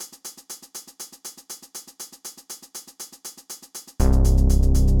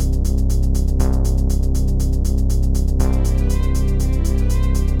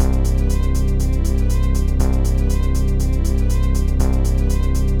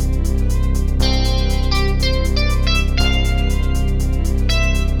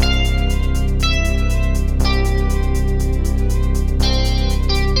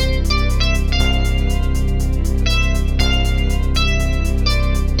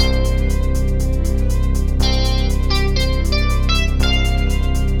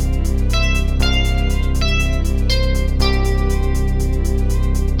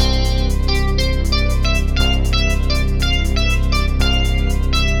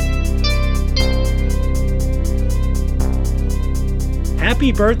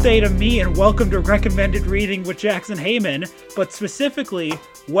Happy birthday to me and welcome to Recommended Reading with Jackson Heyman, but specifically,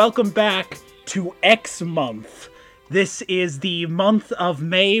 welcome back to X Month. This is the month of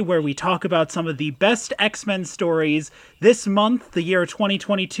May where we talk about some of the best X-Men stories. This month, the year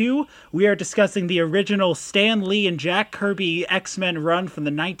 2022, we are discussing the original Stan Lee and Jack Kirby X-Men run from the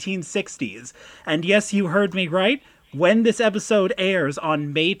 1960s. And yes, you heard me right. When this episode airs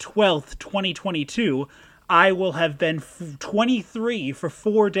on May 12th, 2022, I will have been 23 for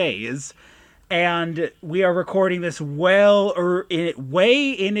 4 days, and we are recording this way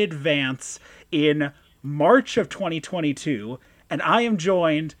in advance in March of 2022, and I am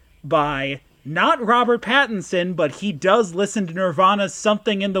joined by not Robert Pattinson, but he does listen to Nirvana's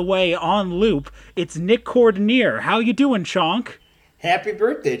Something in the Way on loop. It's Nick Cordonier. How you doing, Chonk? Happy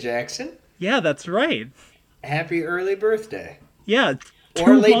birthday, Jackson. Yeah, that's right. Happy early birthday. Yeah.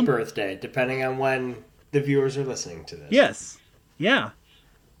 Or late birthday, depending on when the viewers are listening to this. Yes. Yeah.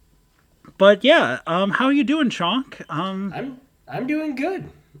 But yeah, how are you doing, Chonk? I'm doing good.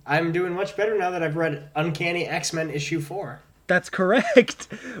 I'm doing much better now that I've read Uncanny X-Men issue 4. That's correct.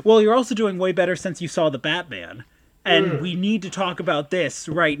 Well, you're also doing way better since you saw the Batman. And we need to talk about this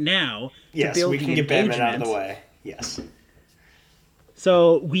right now. Yes, to build we can get Batman out of the way. Yes.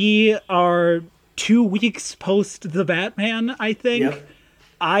 So we are 2 weeks post the Batman, I think. Yep.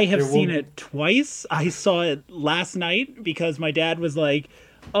 I have seen it twice. I saw it last night because my dad was like,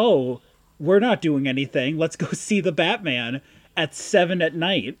 oh, we're not doing anything. Let's go see the Batman at 7 at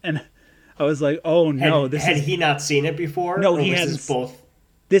night. And I was like, oh no. Had he not seen it before? No, he hadn't. Both?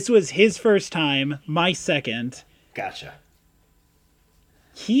 This was his first time, my second. Gotcha.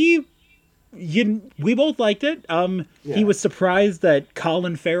 We both liked it. He was surprised that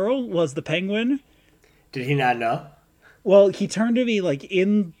Colin Farrell was the Penguin. Did he not know? Well, he turned to me, like,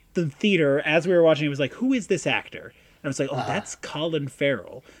 in the theater as we were watching. He was like, who is this actor? And I was like, oh, that's Colin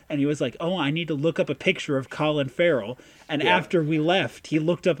Farrell. And he was like, oh, I need to look up a picture of Colin Farrell. And after we left, he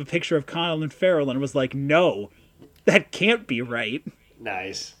looked up a picture of Colin Farrell and was like, no, that can't be right.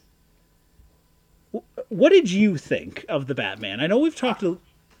 Nice. What did you think of the Batman? I know we've talked to...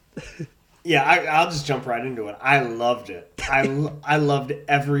 Yeah, I'll just jump right into it. I loved it. I loved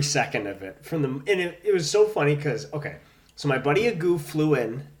every second of it. And it was so funny because, okay, so my buddy Agu flew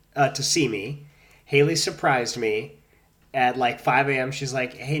in to see me. Haley surprised me at like 5 a.m. She's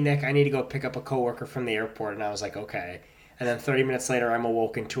like, hey, Nick, I need to go pick up a coworker from the airport. And I was like, okay. And then 30 minutes later, I'm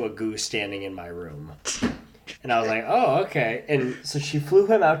awoken to Agu standing in my room. And I was like, oh, okay. And so she flew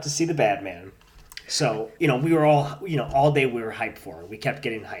him out to see the Batman. So, we were all day we were hyped for it. We kept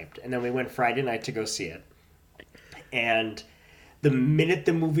getting hyped. And then we went Friday night to go see it. And the minute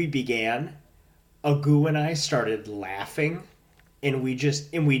the movie began, Agu and I started laughing.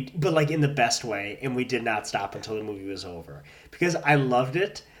 But like in the best way. And we did not stop until the movie was over. Because I loved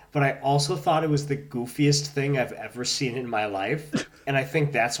it, but I also thought it was the goofiest thing I've ever seen in my life. And I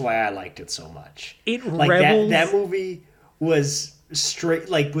think that's why I liked it so much. That movie was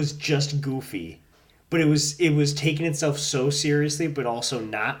was just goofy. But it was taking itself so seriously, but also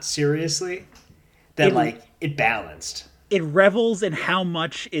not seriously, that it balanced. It revels in how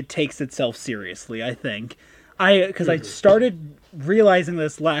much it takes itself seriously, I think. Because I started realizing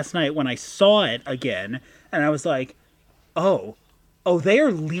this last night when I saw it again, and I was like, oh, they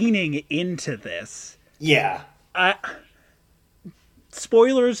are leaning into this. Yeah.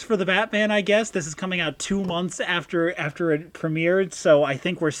 Spoilers for the Batman, I guess. This is coming out 2 months after it premiered, so I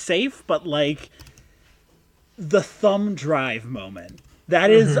think we're safe, but the thumb drive moment.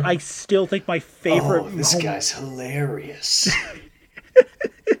 That is, I still think, my favorite moment. This guy's hilarious.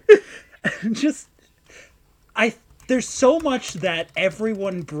 There's so much that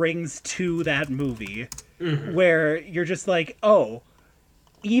everyone brings to that movie where you're just like, oh,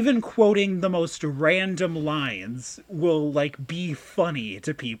 even quoting the most random lines will, be funny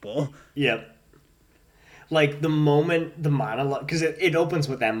to people. Yep. Like, the monologue, because it opens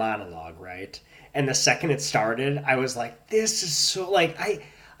with that monologue, right? And the second it started, I was like, this is so, I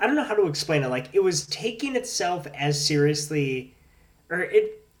don't know how to explain it. It was taking itself as seriously, or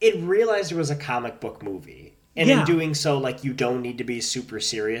it realized it was a comic book movie. And in doing so, you don't need to be super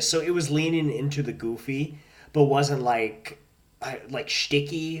serious. So it was leaning into the goofy, but wasn't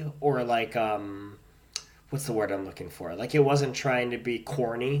shticky or what's the word I'm looking for? It wasn't trying to be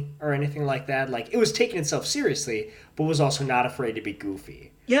corny or anything like that. It was taking itself seriously, but was also not afraid to be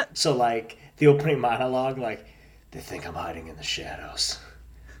goofy. Yeah. So, the opening monologue, they think I'm hiding in the shadows,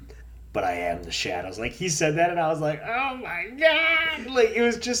 but I am the shadows. He said that, and I was like, oh my God. It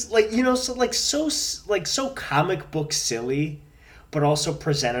was just, so comic book silly, but also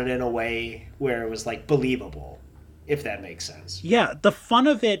presented in a way where it was, believable. if that makes sense. Yeah, the fun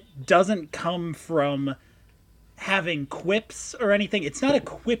of it doesn't come from having quips or anything. It's not a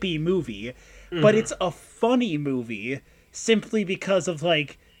quippy movie, but it's a funny movie simply because of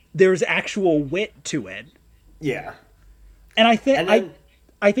like there's actual wit to it. Yeah. And I think And then,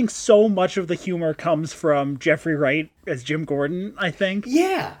 I think so much of the humor comes from Jeffrey Wright as Jim Gordon, I think.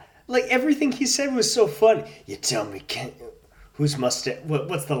 yeah, like everything he said was so fun. You tell me, whose mustache?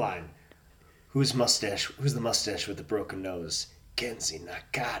 What's the line? Whose mustache? Who's the mustache with the broken nose? Kenzie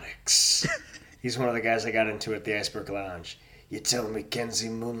Narcotics. He's one of the guys I got into at the Iceberg Lounge. You telling me Kenzie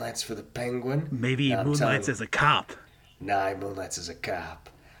moonlights for the Penguin? Maybe he No, I'm moonlights telling as a cop. Nah, he moonlights as a cop.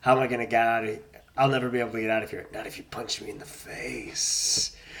 How am I gonna get out of here? I'll never be able to get out of here. Not if you punch me in the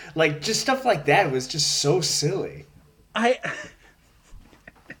face. Like, just stuff like that was just so silly. I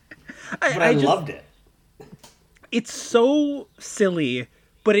But just loved it. It's so silly,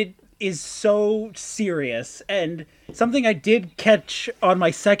 but it is so serious. And something I did catch on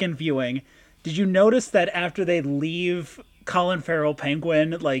my second viewing, did you notice that after they leave Colin Farrell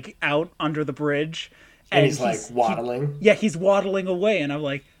Penguin like out under the bridge And he's like waddling. he's waddling away, and I'm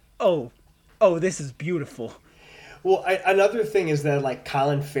like, oh, this is beautiful. Well, another thing is that like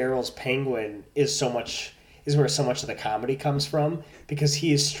Colin Farrell's Penguin is where so much of the comedy comes from, because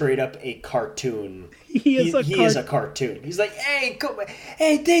he is straight up a cartoon. He is a cartoon. He's like, hey,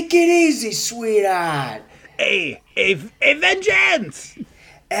 take it easy, sweetheart. Hey, vengeance!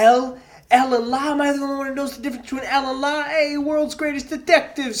 Elle and La, am I the only one who knows the difference between Elle and La? Hey, world's greatest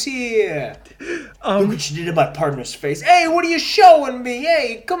detectives here. Look what you did in my partner's face. Hey, what are you showing me?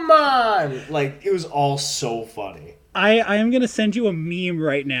 Hey, come on. Like, it was all so funny. I am going to send you a meme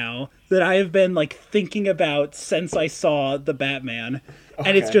right now that I have been like thinking about since I saw the Batman. Okay.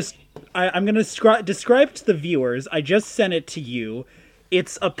 And it's just, I'm going to describe it to the viewers. I just sent it to you.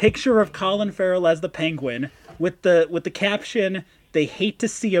 It's a picture of Colin Farrell as the Penguin with the caption, "They hate to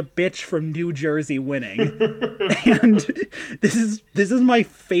see a bitch from New Jersey winning." And this is my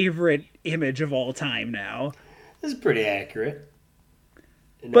favorite image of all time now. This is pretty accurate.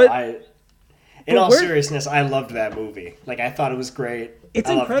 In all seriousness, I loved that movie. Like, I thought it was great. It's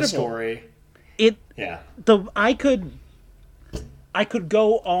I incredible. Loved the story. I could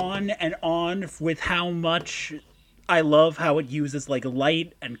go on and on with how much I love how it uses like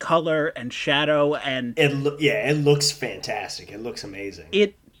light and color and shadow, and it looks fantastic. It looks amazing.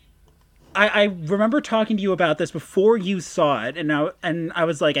 I remember talking to you about this before you saw it, and I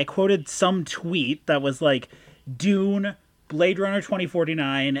was like, I quoted some tweet that was like, Dune, Blade Runner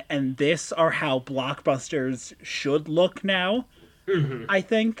 2049, and this are how blockbusters should look now. Mm-hmm. I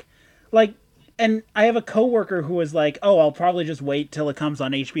think, like, and I have a coworker who was like, "Oh, I'll probably just wait till it comes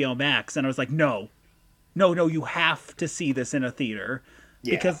on HBO Max," and I was like, "No, you have to see this in a theater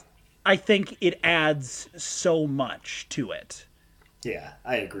because I think it adds so much to it." Yeah,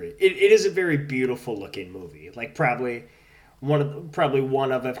 I agree. It is a very beautiful looking movie. Like probably one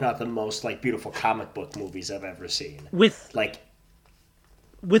of, if not the most like beautiful comic book movies I've ever seen. With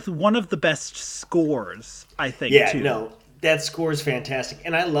one of the best scores, I think. Yeah, too. No, that score is fantastic,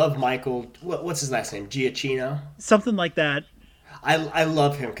 and I love Michael. What's his last name? Giacchino. Something like that. I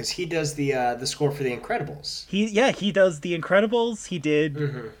love him because he does the score for The Incredibles. He does The Incredibles. He did.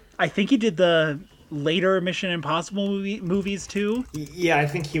 Mm-hmm. I think he did the later Mission Impossible movies too. Yeah, I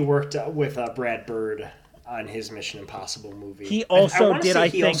think he worked with Brad Bird on his Mission Impossible movie. He also did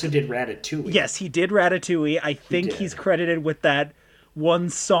Ratatouille. Yes, he did Ratatouille. I think he's credited with that one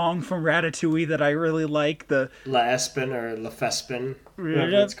song from Ratatouille that I really like. The La Espin or La Fespin,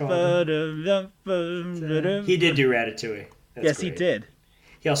 whatever it's called. He did do Ratatouille. Yes, great. He did.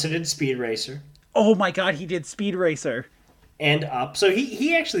 He also did Speed Racer. Oh my God, he did Speed Racer. And Up. So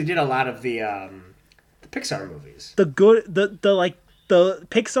he actually did a lot of the Pixar movies. The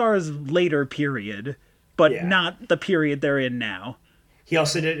Pixar's later period, but not the period they're in now. He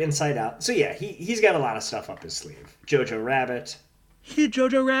also did Inside Out. So yeah, he's got a lot of stuff up his sleeve. Jojo Rabbit. He did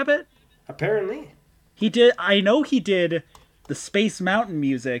Jojo Rabbit? Apparently. He did. I know he did the Space Mountain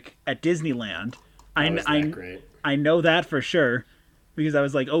music at Disneyland. Great? I know that for sure because I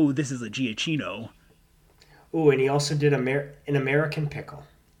was like, oh, this is a Giacchino. Oh, and he also did an American Pickle.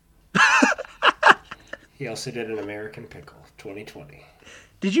 He also did an American Pickle, 2020.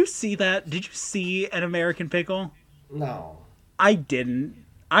 Did you see that? Did you see an American Pickle? No. I didn't.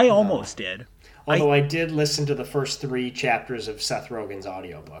 I almost did. Although I did listen to the first 3 chapters of Seth Rogen's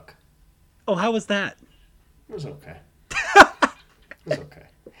audiobook. Oh, how was that? It was okay. It was okay.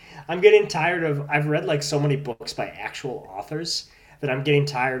 I'm getting tired of... I've read like so many books by actual authors that I'm getting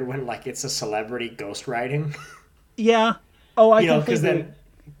tired when like it's a celebrity ghostwriting. Yeah. Oh, I because then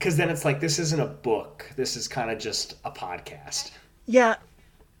Because then it's like, this isn't a book. This is kind of just a podcast. Yeah.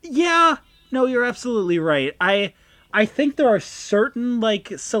 Yeah. No, you're absolutely right. I think there are certain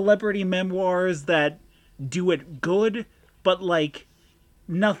like celebrity memoirs that do it good, but like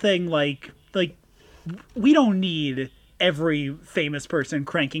nothing like we don't need every famous person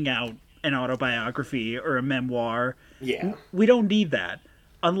cranking out an autobiography or a memoir. Yeah. We don't need that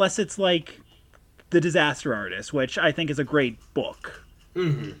unless it's like The Disaster Artist, which I think is a great book.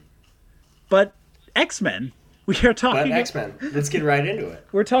 Mm-hmm. But X-Men, we are talking But X-Men. Let's get right into it.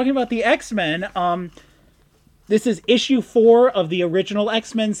 We're talking about the X-Men. This is issue 4 of the original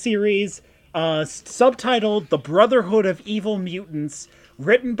X-Men series, subtitled The Brotherhood of Evil Mutants,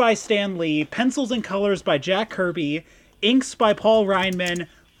 written by Stan Lee, pencils and colors by Jack Kirby, inks by Paul Reinman,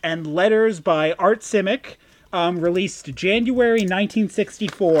 and letters by Art Simic, released January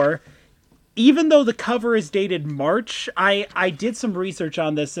 1964. Even though the cover is dated March, I did some research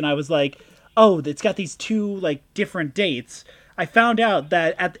on this and I was like, oh, it's got these two like different dates. I found out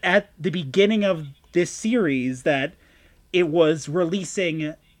that at the beginning of this series that it was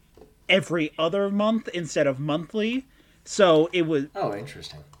releasing every other month instead of monthly. So it was... Oh,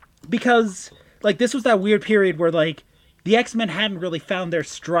 interesting. Because, like, this was that weird period where, like, the X-Men hadn't really found their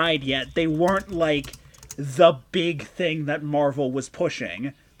stride yet. They weren't, like, the big thing that Marvel was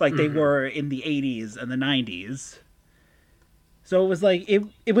pushing, like they were in the 80s and the 90s. So it was, like,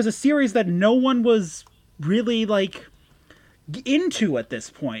 it was a series that no one was really, like, into at this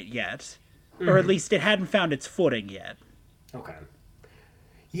point yet. Or at least it hadn't found its footing yet. Okay.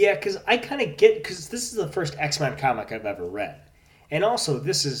 Yeah, because I kind of get... Because this is the first X-Men comic I've ever read. And also,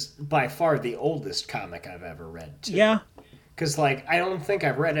 this is by far the oldest comic I've ever read, too. Yeah. Because, like, I don't think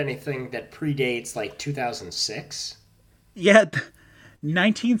I've read anything that predates, like, 2006. Yeah,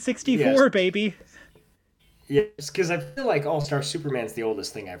 1964, Yes. baby. Yes, because I feel like All-Star Superman's the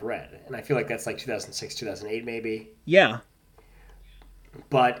oldest thing I've read. And I feel like that's, like, 2006, 2008, maybe. Yeah.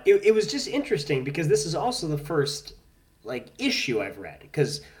 But it was just interesting because this is also the first, like, issue I've read.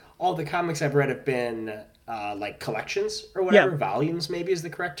 Because all the comics I've read have been, like, collections or whatever. Yeah. Volumes, maybe, is the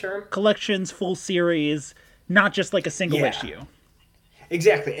correct term. Collections, full series, not just like a single issue.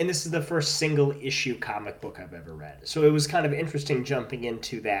 Exactly. And this is the first single issue comic book I've ever read. So it was kind of interesting jumping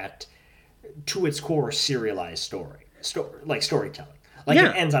into that, to its core, serialized like storytelling. Like, Yeah.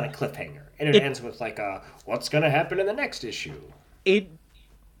 it ends on a cliffhanger. And it ends with, like, what's going to happen in the next issue?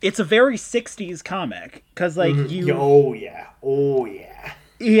 It's a very 60s comic because like Oh yeah.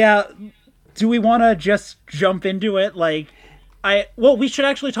 yeah, do we want to just jump into it? Like we should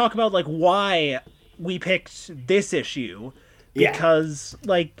actually talk about like why we picked this issue, because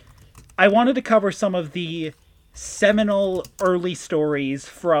like I wanted to cover some of the seminal early stories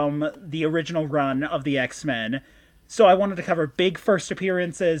from the original run of the X-Men. So I wanted to cover big first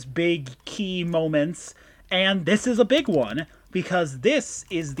appearances, big key moments, and this is a big one because this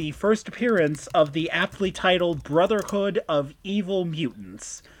is the first appearance of the aptly titled Brotherhood of Evil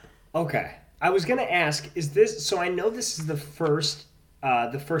Mutants. Okay. I was going to ask, is this... So I know this is the first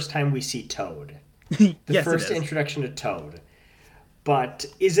time we see Toad. Yes, first it is. introduction to Toad. But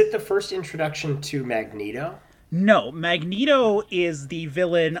is it the first introduction to Magneto? No, Magneto is the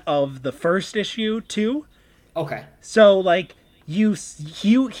villain of the first issue, too. Okay. So, like, he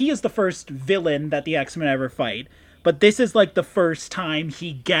is the first villain that the X-Men ever fight. But this is, like, the first time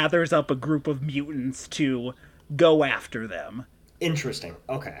he gathers up a group of mutants to go after them. Interesting.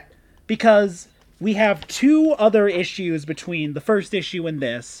 Okay. Because we have two other issues between the first issue and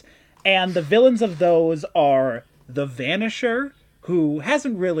this, and the villains of those are the Vanisher, who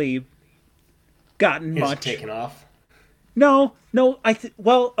hasn't really gotten Has much. taken off? No,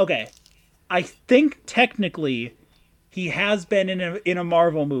 okay. I think technically he has been in a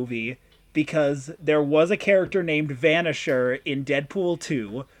Marvel movie, because there was a character named Vanisher in Deadpool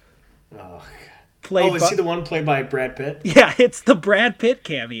 2. Oh, Played is he the one played by Brad Pitt? Yeah, it's the Brad Pitt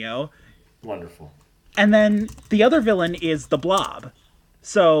cameo. Wonderful. And then the other villain is the Blob.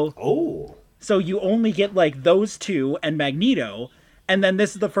 So you only get like those two and Magneto, and then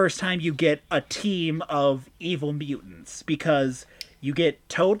this is the first time you get a team of evil mutants, because you get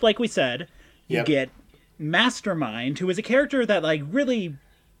Toad, like we said, you get Mastermind, who is a character that like really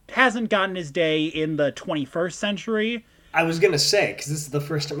hasn't gotten his day in the 21st century. I was going to say, because this is the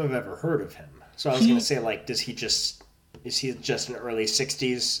first time I've ever heard of him. So I was going to say, like, is he just an early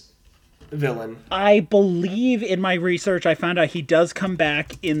 60s villain? I believe in my research I found out he does come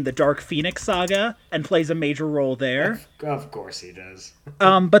back in the Dark Phoenix saga and plays a major role there. Of course he does.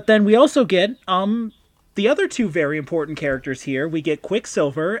 But then we also get the other two very important characters here. We get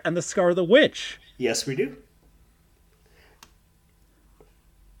Quicksilver and the Scarlet Witch. Yes, we do.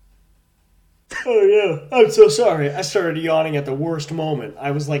 Oh yeah, I'm so sorry. I started yawning at the worst moment.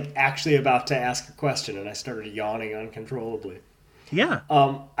 I was like actually about to ask a question, and I started yawning uncontrollably. Yeah.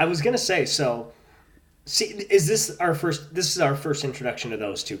 I was gonna say, so see, is this our first? This is our first introduction to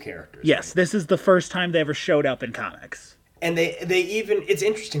those two characters. Yes, right? this is the first time they ever showed up in comics. And they even, it's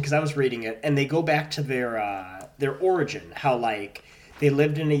interesting because I was reading it, and they go back to their origin, how like they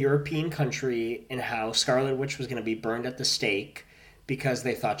lived in a European country, and how Scarlet Witch was going to be burned at the stake because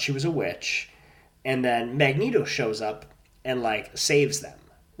they thought she was a witch, and then Magneto shows up and like saves them,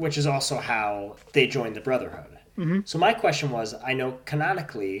 which is also how they joined the Brotherhood. Mm-hmm. So my question was, I know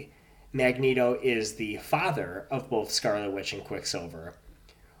canonically Magneto is the father of both Scarlet Witch and Quicksilver.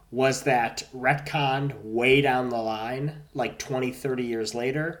 Was that retconned way down the line, like 20, 30 years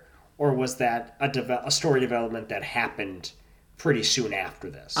later? Or was that a story development that happened pretty soon after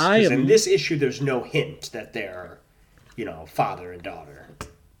this? Because in this issue, there's no hint that they're, father and daughter.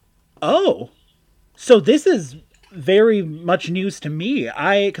 Oh. So this is very much news to me.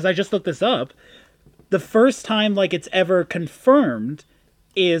 Because I just looked this up. The first time, like, it's ever confirmed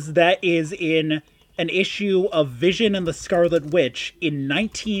is in an issue of Vision and the Scarlet Witch in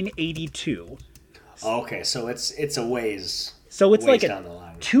 1982. Okay, so it's a ways. So it's ways like down the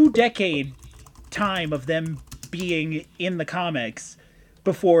line. 2-decade time of them being in the comics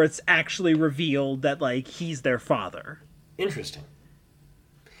before it's actually revealed that like he's their father. Interesting.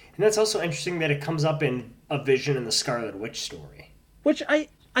 And that's also interesting that it comes up in a Vision and the Scarlet Witch story. Which I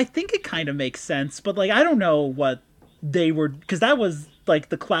think it kind of makes sense, but like I don't know what they were, because that was like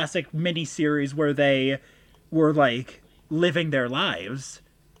the classic miniseries where they were like living their lives,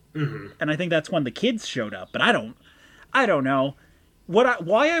 and I think that's when the kids showed up. But I don't know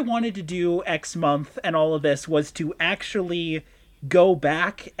why I wanted to do X Month and all of this was to actually go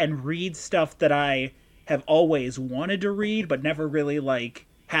back and read stuff that I have always wanted to read but never really like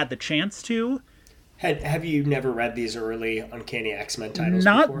had the chance to. Have you never read these early Uncanny X-Men titles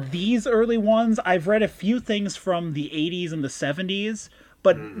Not before? these early ones. I've read a few things from the 80s and the 70s,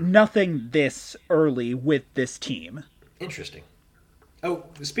 but nothing this early with this team. Interesting. Oh,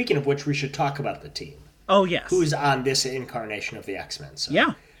 speaking of which, we should talk about the team. Oh, yes. Who's on this incarnation of the X-Men. So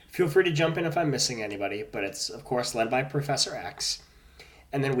Yeah. feel free to jump in if I'm missing anybody, but it's, of course, led by Professor X.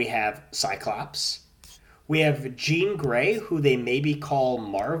 And then we have Cyclops. We have Jean Grey, who they maybe call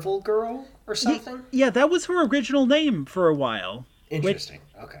Marvel Girl or something. Yeah, that was her original name for a while. Interesting.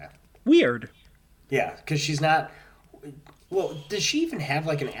 Okay. Weird. Yeah, because she's not... Well, does she even have,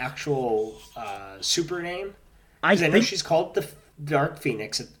 like, an actual super name? I Because I know think she's called the Dark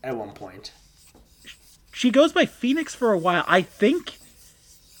Phoenix at one point. she goes by Phoenix for a while. I think,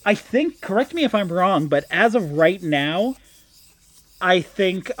 correct me if I'm wrong, but as of right now, I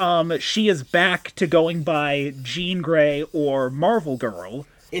think she is back to going by Jean Grey or Marvel Girl.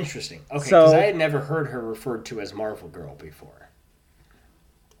 Interesting. Okay, So- because I had never heard her referred to as Marvel Girl before.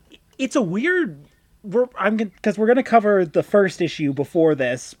 It's a weird... Because we're going to cover the first issue before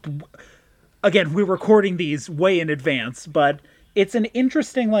this. Again, we're recording these way in advance, but it's an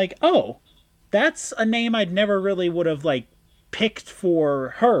interesting, like, oh, that's a name I'd never really would have, like, picked for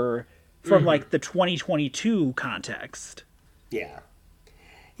her from, like, the 2022 context. Yeah.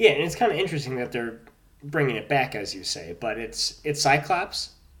 Yeah, and it's kind of interesting that they're bringing it back, as you say, but it's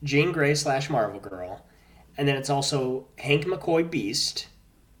Cyclops, Jean Grey / Marvel Girl, and then it's also Hank McCoy Beast,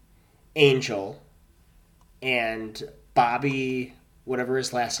 Angel, and Bobby, whatever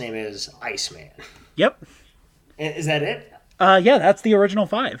his last name is, Iceman. Yep. Is that it? Yeah, that's the original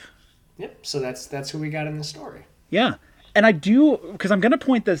 5. Yep, so that's who we got in the story. Yeah. And I do, because I'm going to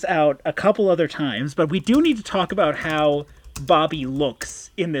point this out a couple other times, but we do need to talk about how Bobby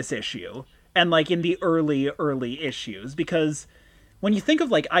looks in this issue and like in the early issues, because when you think of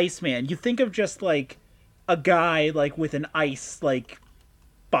like Iceman, you think of just like a guy like with an ice like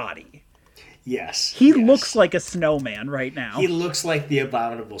body. Yes. He yes. looks like a snowman right now. He looks like the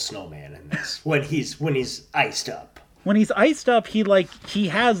abominable snowman in this when he's iced up. When he's iced up, he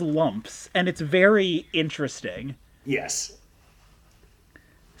has lumps, and it's very interesting. Yes.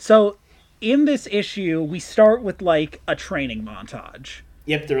 So, in this issue, we start with like a training montage.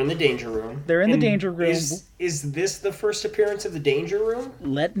 Yep, they're in the danger room. They're in the danger room. Is this the first appearance of the danger room?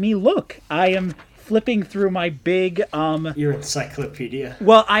 Let me look. I am flipping through my big Your encyclopedia.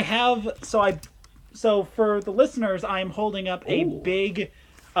 Well, I have so for the listeners, I am holding up a big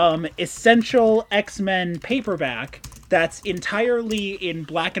Essential X-Men paperback that's entirely in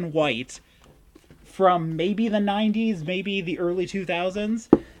black and white from maybe the 90s, maybe the early 2000s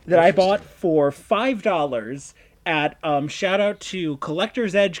that I bought for $5 at shout out to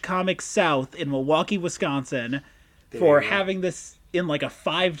Collector's Edge Comics South in Milwaukee, Wisconsin for having this in like a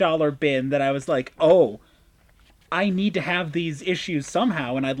 $5 bin that I was like, oh, I need to have these issues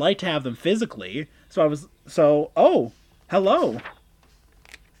somehow, and I'd like to have them physically. Oh, hello.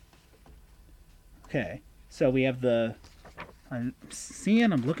 Okay, so we have I'm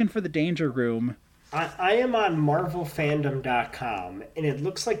looking for the Danger Room. I am on MarvelFandom.com, and it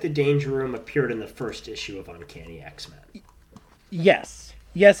looks like the Danger Room appeared in the first issue of Uncanny X-Men. Yes,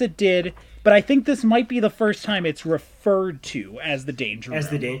 it did. But I think this might be the first time it's referred to as the Danger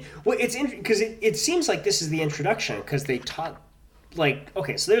Room. Well, it's because it seems like this is the introduction, because they taught, like,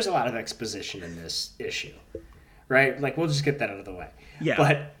 okay, so there's a lot of exposition in this issue, right? Like, we'll just get that out of the way. Yeah.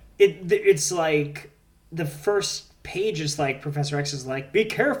 But it's like the first page is like Professor X is like, be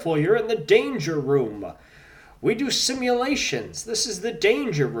careful, you're in the Danger Room. We do simulations. This is the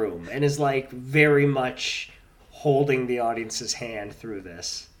Danger Room, and is like very much holding the audience's hand through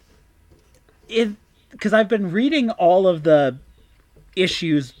this. Because I've been reading all of the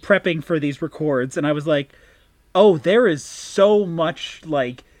issues prepping for these records, and I was like, oh, there is so much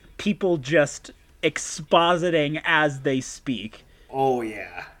like people just expositing as they speak. Oh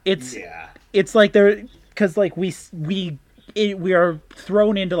yeah, it's like they're, because like we are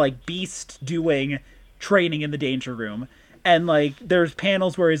thrown into like Beast doing training in the Danger Room, and like there's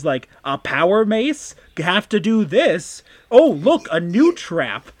panels where he's like, a power mace, have to do this. Oh, look, a new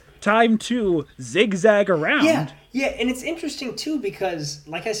trap. Time to zigzag around. Yeah, and it's interesting too because,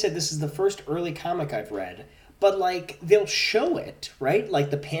 like I said, this is the first early comic I've read, but like they'll show it, right?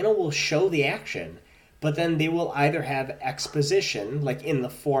 Like the panel will show the action, but then they will either have exposition, like in the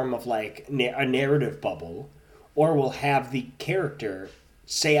form of like a narrative bubble, or will have the character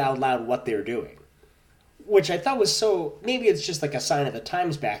say out loud what they're doing, which I thought was so. Maybe it's just like a sign of the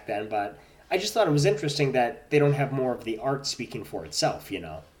times back then, but I just thought it was interesting that they don't have more of the art speaking for itself, you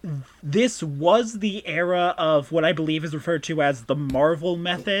know? This was the era of what I believe is referred to as the Marvel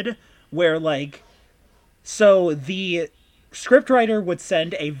method, where like, so the scriptwriter would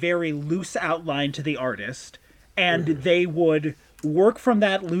send a very loose outline to the artist, and they would work from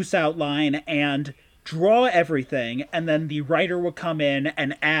that loose outline and draw everything, and then the writer would come in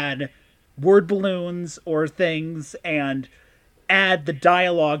and add word balloons or things and add the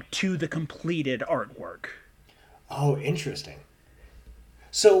dialogue to the completed artwork. Oh, interesting.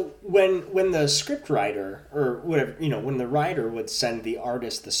 So when the scriptwriter, or whatever, you know, when the writer would send the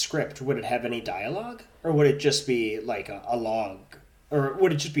artist the script, would it have any dialogue? Or would it just be like a log? Or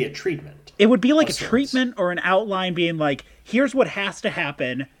would it just be a treatment? It would be like a treatment or an outline being like, here's what has to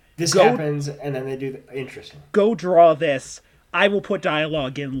happen. This happens, and then they do interesting. Go draw this. I will put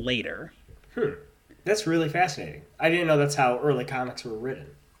dialogue in later. That's really fascinating. I didn't know that's how early comics were written.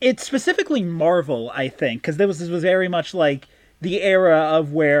 It's specifically Marvel, I think, because this was very much like the era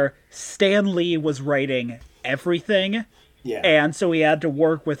of where Stan Lee was writing everything. Yeah. And so he had to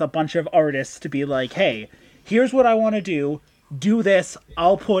work with a bunch of artists to be like, hey, here's what I want to do. Do this.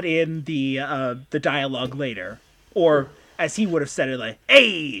 I'll put in the dialogue later. Or, as he would have said it, like,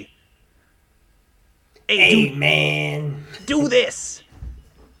 hey, man. Do this.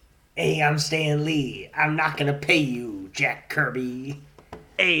 Hey, I'm Stan Lee. I'm not going to pay you, Jack Kirby.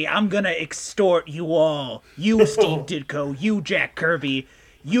 Hey, I'm going to extort you all. You, Steve Ditko. You, Jack Kirby.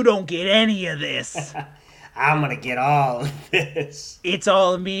 You don't get any of this. I'm going to get all of this. It's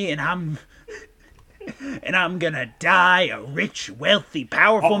all of me, and I'm going to die a rich, wealthy,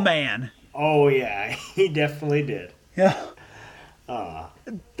 powerful man. Oh, yeah. He definitely did. Yeah.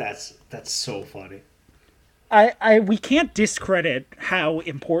 That's so funny. We can't discredit how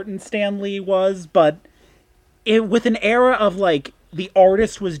important Stan Lee was, but with an era of like the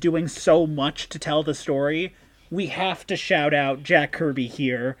artist was doing so much to tell the story, we have to shout out Jack Kirby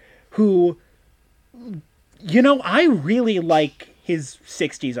here, who, you know, I really like his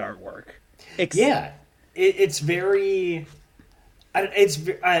 60s artwork. It's very.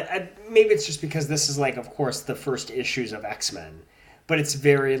 Maybe it's just because this is like, of course, the first issues of X-Men, but it's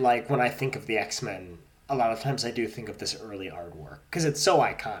very like when I think of the X-Men. A lot of times I do think of this early artwork because it's so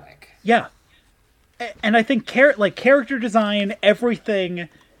iconic. Yeah. And I think character design, everything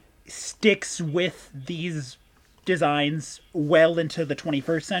sticks with these designs well into the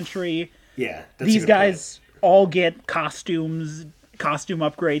 21st century. Yeah. These guys all get costume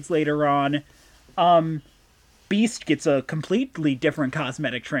upgrades later on. Beast gets a completely different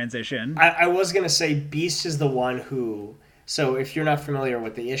cosmetic transition. I was going to say Beast is the one who... So if you're not familiar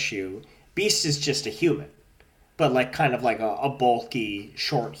with the issue... Beast is just a human, but like kind of like a bulky,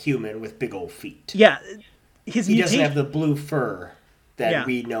 short human with big old feet. Yeah, he doesn't have the blue fur that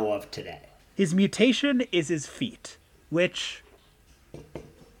we know of today. His mutation is his feet, which,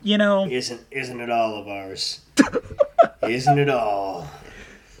 you know, isn't it all of ours? Isn't it all?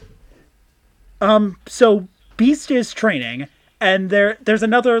 So Beast is training, and there's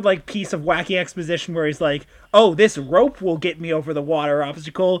another like piece of wacky exposition where he's like, "Oh, this rope will get me over the water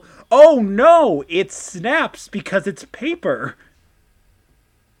obstacle. Oh no, it snaps because it's paper."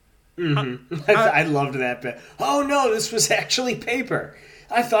 I loved that bit. Oh no, this was actually paper.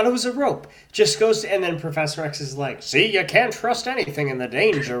 I thought it was a rope. Just goes to, and then Professor X is like, "See, you can't trust anything in the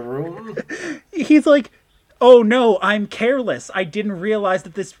danger room." He's like, "Oh no, I'm careless. I didn't realize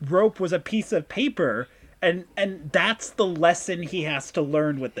that this rope was a piece of paper." And that's the lesson he has to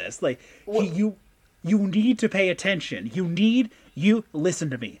learn with this. Like, you need to pay attention. You listen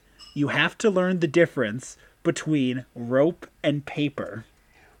to me. You have to learn the difference between rope and paper.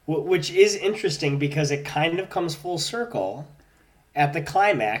 Which is interesting because it kind of comes full circle at the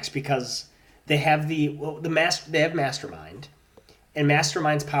climax, because they have they have Mastermind, and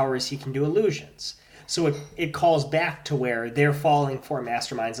Mastermind's power is he can do illusions. So it calls back to where they're falling for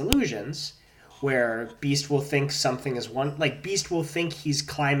Mastermind's illusions, where Beast will think something is Beast will think he's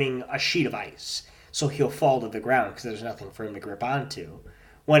climbing a sheet of ice, so he'll fall to the ground because there's nothing for him to grip onto,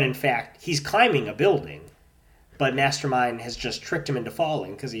 when in fact he's climbing a building, but Mastermind has just tricked him into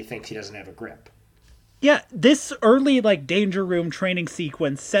falling because he thinks he doesn't have a grip. Yeah, this early like danger room training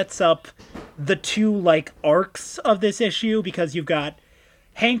sequence sets up the two like arcs of this issue, because you've got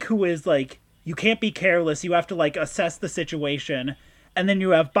Hank, who is like, you can't be careless, you have to like assess the situation, and then you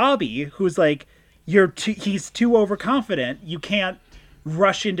have Bobby, who's like, he's too overconfident, you can't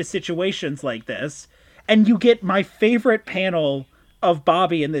rush into situations like this. And you get my favorite panel of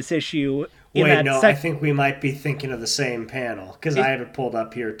Bobby in this issue. I think we might be thinking of the same panel, because I have it pulled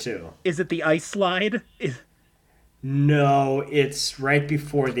up here too. Is it the ice slide? No, it's right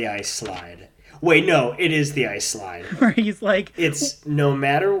before the ice slide. Wait, no, it is the ice slide. Where he's like... It's no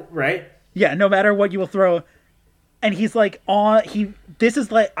matter, right? Yeah, no matter what you will throw. And he's like, this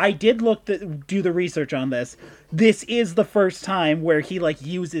is like, I did do the research on this. This is the first time where he like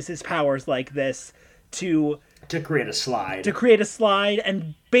uses his powers like this to create a slide. To create a slide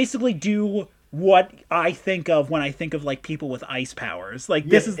and basically do what I think of when I think of like people with ice powers. Like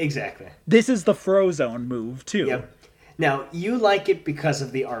this is exactly. This is the Frozone move too. Yep. Now, you like it because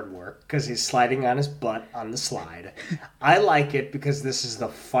of the artwork, because he's sliding on his butt on the slide. I like it because this is the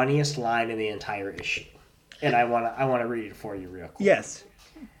funniest line in the entire issue. And I want to read it for you real quick. Yes.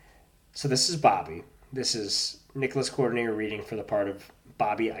 So this is Bobby. This is Nicholas Coordinator reading for the part of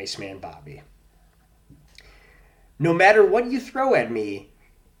Bobby Iceman Bobby. No matter what you throw at me,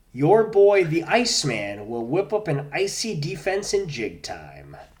 your boy the Iceman will whip up an icy defense in jig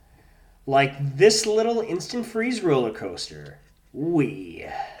time. Like this little instant freeze roller coaster.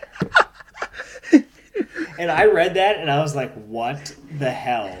 And I read that and I was like, what the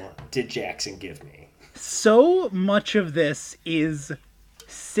hell did Jackson give me? So much of this is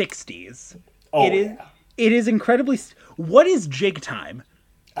 60s. Oh, it is incredibly... What is jig time?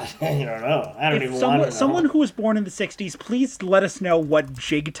 I don't know. I don't even want to know. Someone who was born in the 60s, please let us know what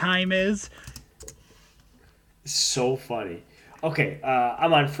jig time is. So funny. Okay,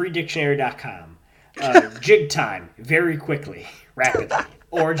 I'm on freedictionary.com. Jig time, very quickly, rapidly,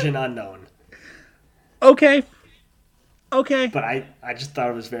 origin unknown. Okay. But I just thought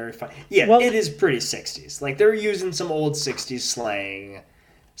it was very funny. Yeah, well, it is pretty 60s. Like, they're using some old 60s slang.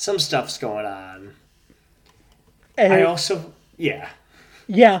 Some stuff's going on. I also... Yeah.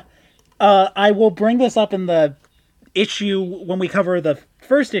 Yeah. I will bring this up in the issue when we cover the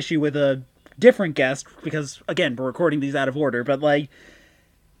first issue with a different guest, because, again, we're recording these out of order, but, like,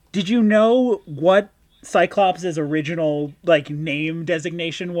 did you know what Cyclops' original, like, name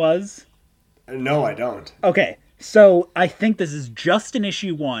designation was? No, I don't. Okay, so I think this is just in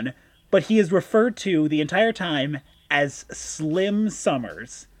issue 1, but he is referred to the entire time as Slim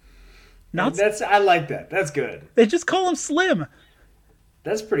Summers. I like that. That's good. They just call him Slim.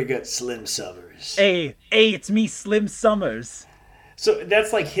 That's pretty good, Slim Summers. Hey, it's me, Slim Summers. So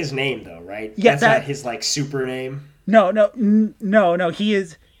that's like his name, though, right? Yeah, that's not his like super name. No. He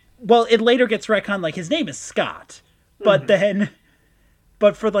is. Well, it later gets retconned. Like his name is Scott, but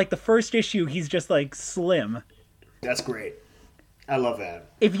but for like the first issue, he's just like Slim. That's great. I love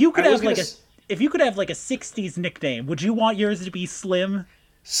that. If you could have like a '60s nickname, would you want yours to be Slim?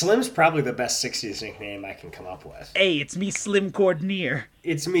 Slim's probably the best '60s nickname I can come up with. Hey, it's me, Slim Cordonier.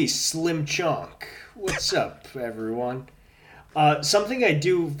 It's me, Slim Chunk. What's up, everyone? Something I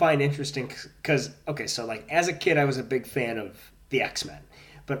do find interesting, because, okay, so, like, as a kid, I was a big fan of the X-Men.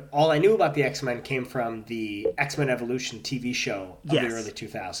 But all I knew about the X-Men came from the X-Men Evolution TV show of the early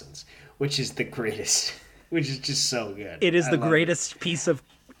 2000s, which is the greatest, which is just so good. It is the greatest piece of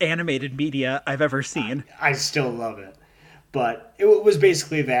animated media I've ever seen. I still love it. But it was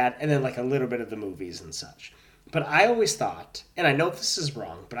basically that, and then like a little bit of the movies and such. But I always thought, and I know this is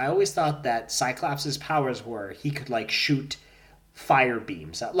wrong, but I always thought that Cyclops' powers were he could like shoot fire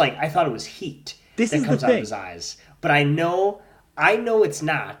beams. Like I thought it was heat that comes out of his eyes. But I know it's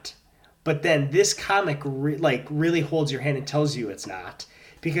not. But then this comic really holds your hand and tells you it's not,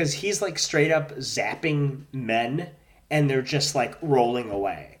 because he's like straight up zapping men, and they're just like rolling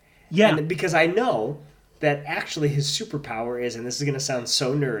away. Yeah. And because I know that actually his superpower is, and this is going to sound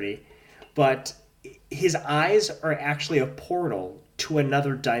so nerdy, but his eyes are actually a portal to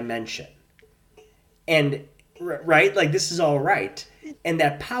another dimension. And, right? Like, this is all right. And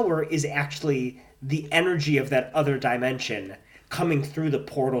that power is actually the energy of that other dimension coming through the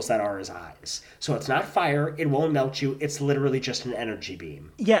portals that are his eyes. So it's not fire. It won't melt you. It's literally just an energy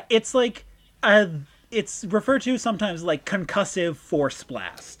beam. Yeah, it's like... it's referred to sometimes like concussive force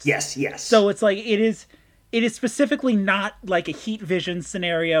blasts. Yes, yes. So it's like it is specifically not like a heat vision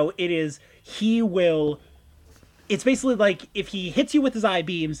scenario. It's basically like if he hits you with his eye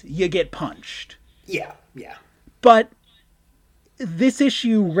beams, you get punched. Yeah, yeah. But this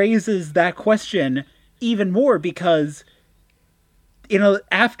issue raises that question even more because,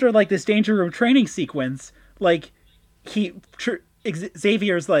 after like this Danger Room training sequence, like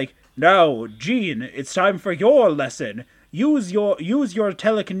Xavier's like, "Now, Jean, it's time for your lesson. Use your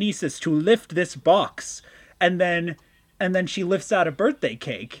telekinesis to lift this box." And then she lifts out a birthday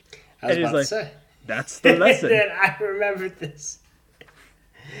cake. I was about to say. That's the lesson. And then I remembered this.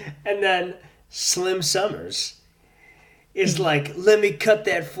 And then Slim Summers is like, "Let me cut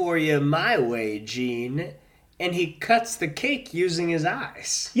that for you my way, Jean." And he cuts the cake using his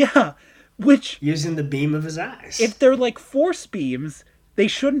eyes. Yeah, using the beam of his eyes. If they're like force beams, they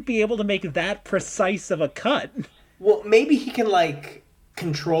shouldn't be able to make that precise of a cut. Well, maybe he can, like,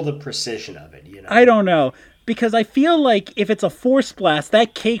 control the precision of it, I don't know. Because I feel like if it's a force blast,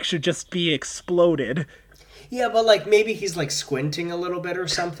 that cake should just be exploded. Yeah, but, like, maybe he's, like, squinting a little bit or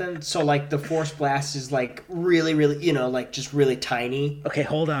something. So, like, the force blast is, like, really, really, like, just really tiny. Okay,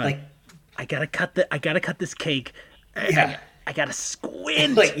 hold on. Like, I gotta cut this cake. Yeah. I gotta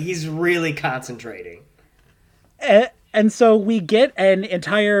squint. Like, he's really concentrating. And so we get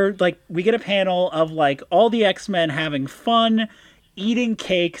we get a panel of like all the X-Men having fun, eating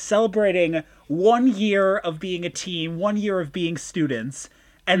cake, celebrating 1 year of being a team, 1 year of being students,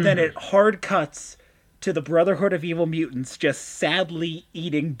 and then it hard cuts to the Brotherhood of Evil Mutants just sadly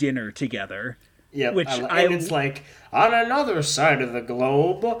eating dinner together. Yeah, and it's like, on another side of the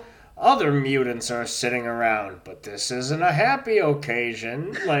globe, other mutants are sitting around, but this isn't a happy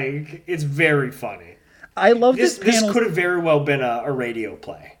occasion. Like, it's very funny. I love this panel. This could have very well been a radio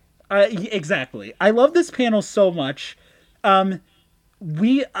play. Exactly. I love this panel so much. I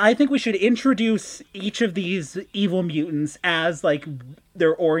think we should introduce each of these evil mutants as like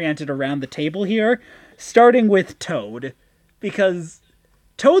they're oriented around the table here, starting with Toad, because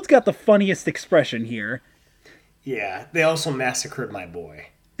Toad's got the funniest expression here. Yeah, they also massacred my boy.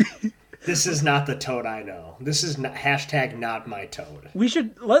 This is not the Toad I know. This is not, #not my Toad. We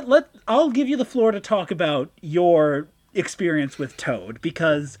should I'll give you the floor to talk about your experience with Toad,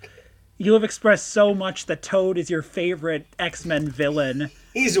 because you have expressed so much that Toad is your favorite X-Men villain.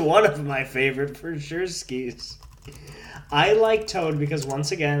 He's one of my favorite for sure, skis. I like Toad because,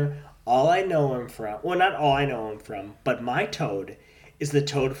 once again, all I know him from, well, not all I know him from, but my Toad is the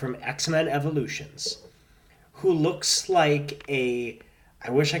Toad from X-Men Evolutions, who looks like I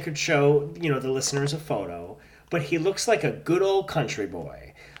wish I could show, the listeners a photo, but he looks like a good old country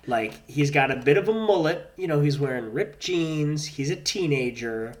boy. Like, he's got a bit of a mullet, he's wearing ripped jeans, he's a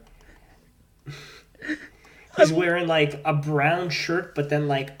teenager. He's wearing, like, a brown shirt, but then,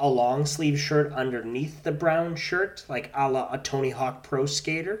 like, a long-sleeve shirt underneath the brown shirt, like a la a Tony Hawk Pro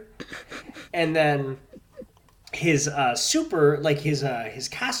Skater. And then his his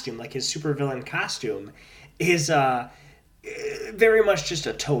costume, like his supervillain costume, is very much just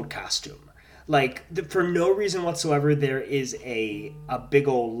a Toad costume. Like, for no reason whatsoever, there is a big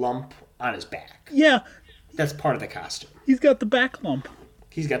old lump on his back. Yeah. That's part of the costume. He's got the back lump.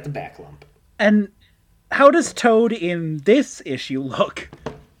 He's got the back lump. And how does Toad in this issue look?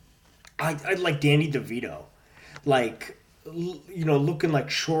 I like Danny DeVito. Like, looking like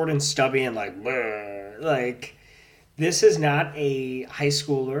short and stubby and like, bleh. Like, this is not a high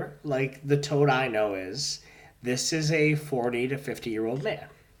schooler like the Toad I know is. This is a 40 to 50-year-old man.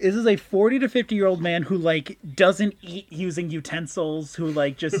 This is a 40 to 50-year-old man who, like, doesn't eat using utensils, who,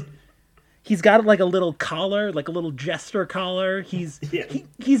 like, just... He's got, like, a little collar, like a little jester collar. He's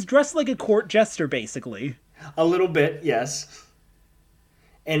dressed like a court jester, basically. A little bit, yes.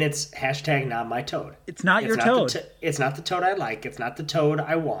 and it's hashtag not my Toad. It's not your not Toad. It's not the Toad I like. It's not the Toad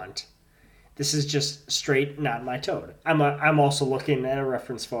I want. This is just straight not my Toad. I'm also looking at a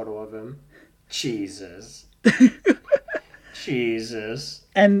reference photo of him. Jesus. Jesus.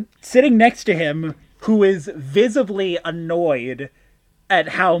 And sitting next to him, who is visibly annoyed at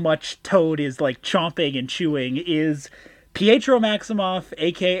how much Toad is like chomping and chewing, is Pietro Maximoff,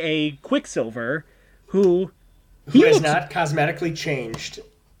 aka Quicksilver, who has not cosmetically changed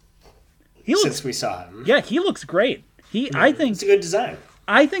looks, since we saw him. Yeah, he looks great. I think it's a good design.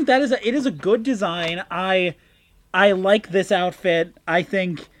 I think it is a good design. I like this outfit. I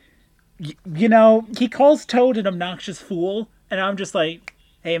think, you know, he calls Toad an obnoxious fool, and I'm just like,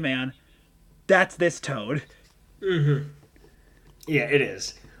 hey man, that's this Toad. Mm-hmm. Yeah, it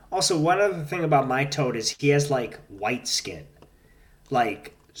is. Also, one other thing about my Toad is he has like white skin,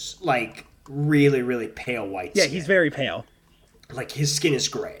 like really really pale white skin. Yeah, he's very pale. Like his skin is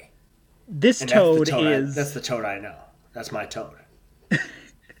gray. This Toad is that's the Toad I know. That's my Toad.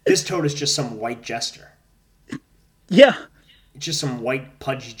 This Toad is just some white jester. Yeah. It's just some white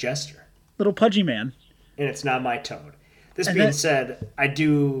pudgy jester. Little pudgy man. And it's not my Toad. This being said, I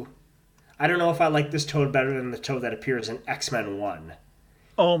don't know if I like this Toad better than the Toad that appears in X-Men 1.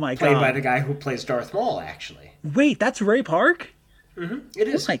 Oh my god. Played by the guy who plays Darth Maul, actually. Wait, that's Ray Park? Mm-hmm. It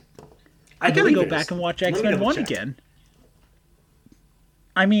is. I gotta go back and watch X-Men 1 again.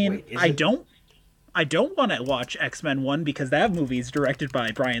 I mean, I don't want to watch X-Men 1 because that movie is directed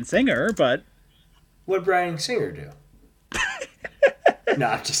by Bryan Singer, but... What'd Bryan Singer do? No,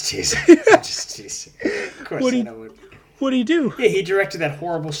 I'm just teasing. Of course I know what... What'd he do? Yeah, he directed that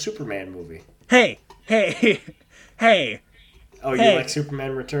horrible Superman movie. Hey! Oh, you like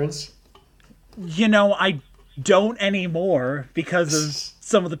Superman Returns? You know, I don't anymore because of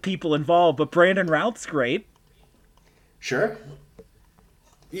some of the people involved, but Brandon Routh's great. Sure.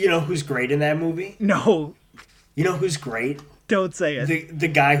 You know who's great in that movie? No. You know who's great? Don't say it. The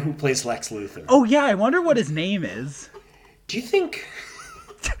guy who plays Lex Luthor. Oh, yeah, I wonder what his name is. Do you think...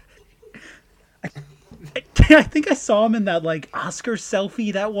 I think I saw him in that, like, Oscar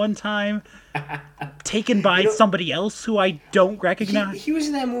selfie that one time. Taken by somebody else who I don't recognize. He was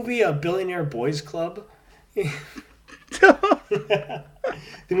in that movie, Billionaire Boys Club. The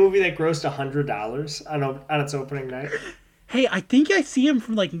movie that grossed $100 on its opening night. Hey, I think I see him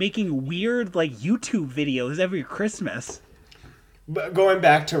from, like, making weird, like, YouTube videos every Christmas. But going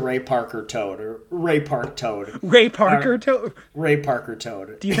back to Ray Parker Toad, or Ray Park Toad. Ray Parker Toad? Ray Parker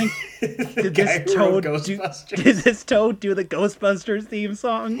Toad. Do you think... Did this Toad do the Ghostbusters theme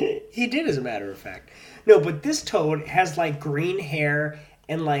song? He did, as a matter of fact. No, but this Toad has, like, green hair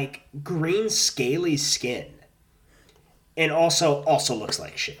and, like, green scaly skin. And also looks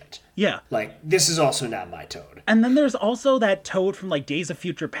like shit. Yeah. Like, this is also not my Toad. And then there's also that Toad from, like, Days of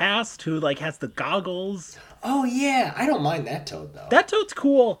Future Past who, like, has the goggles. Oh, yeah. I don't mind that Toad, though. That Toad's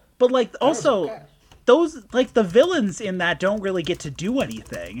cool. But, like, also, okay. Those, like, the villains in that don't really get to do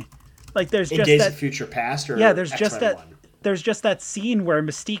anything. Like, there's in just Days that... of Future Past or yeah, there's X-Men just that... 1? There's just that scene where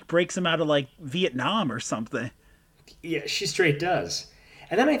Mystique breaks him out of, like, Vietnam or something. Yeah, she straight does.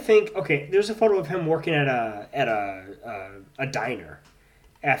 And then I think, okay, there's a photo of him working at a diner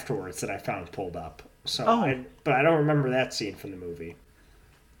afterwards that I found pulled up. So, but I don't remember that scene from the movie.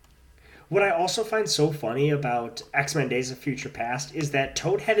 What I also find so funny about X-Men Days of Future Past is that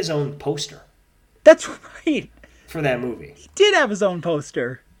Toad had his own poster. That's right. For that movie. He did have his own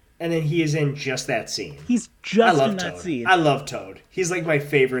poster. And then he is in just that scene. He's just in Toad. that scene. I love Toad. He's like my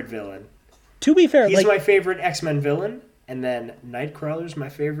favorite villain. To be fair, he's my favorite X-Men villain, and then Nightcrawler's my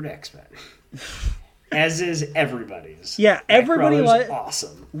favorite X-Men. As is everybody's. Yeah, everybody is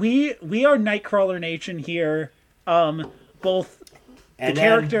awesome. We are Nightcrawler Nation here. Both the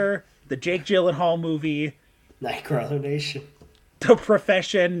character, the Jake Gyllenhaal movie, Nightcrawler Nation, The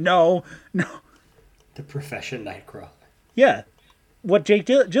Profession. No. The Profession Nightcrawler. Yeah, what Jake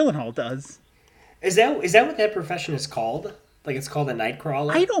Gyllenhaal does. Is that what that profession is called? Like it's called a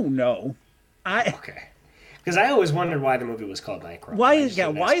Nightcrawler? I don't know. Okay. Because I always wondered why the movie was called Nightcrawler. Why is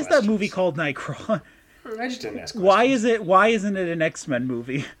that movie called Nightcrawler? I just didn't ask questions. Why isn't it an X-Men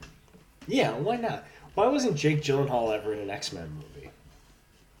movie? Yeah, why not? Why wasn't Jake Gyllenhaal ever in an X-Men movie?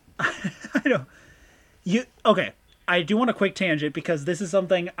 I don't. Okay, I do want a quick tangent because this is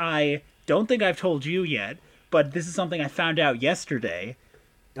something I don't think I've told you yet, but this is something I found out yesterday.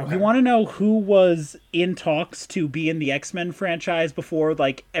 Okay. You want to know who was in talks to be in the X-Men franchise before,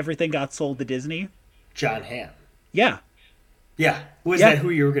 like, everything got sold to Disney? John Hamm. Yeah. Yeah. Was that who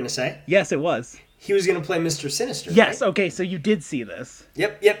you were going to say? Yes, it was. He was going to play Mr. Sinister, yes, right? Okay, so you did see this.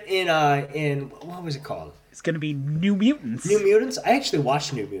 Yep. In what was it called? is going to be New Mutants. New Mutants? I actually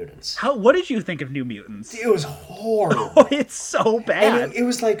watched New Mutants. What did you think of New Mutants? It was horrible. Oh, it's so bad. And it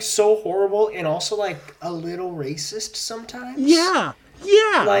was like so horrible and also like a little racist sometimes. Yeah.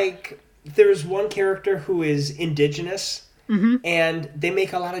 Like there's one character who is indigenous and they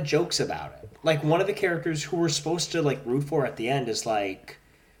make a lot of jokes about it. Like one of the characters who we're supposed to like root for at the end is like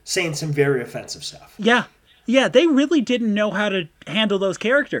saying some very offensive stuff. Yeah. Yeah, they really didn't know how to handle those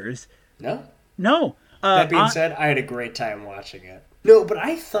characters. No. That being said, I had a great time watching it. No, but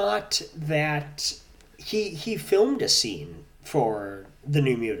I thought that he filmed a scene for the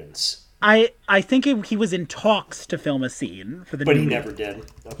New Mutants. I think he was in talks to film a scene for the But New he Mutants. never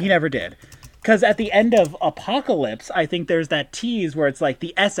did. Okay. He never did. Because at the end of Apocalypse, I think there's that tease where it's like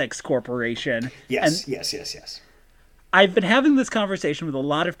the Essex Corporation. Yes. I've been having this conversation with a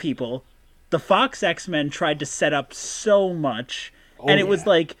lot of people. The Fox X-Men tried to set up so much, and it was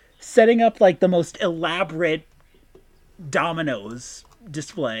like setting up like the most elaborate dominoes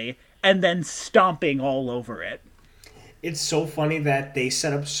display and then stomping all over it. It's so funny that they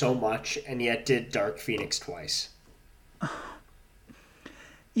set up so much and yet did Dark Phoenix twice.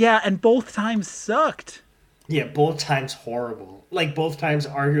 Yeah, and both times sucked. Yeah, both times horrible. Like both times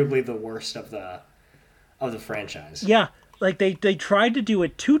arguably the worst of the franchise. Yeah, like they tried to do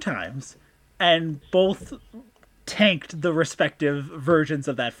it 2 times and both tanked the respective versions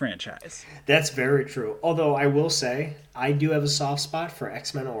of that franchise. That's very true. Although I will say, I do have a soft spot for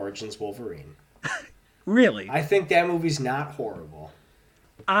X-Men Origins Wolverine. Really? I think that movie's not horrible.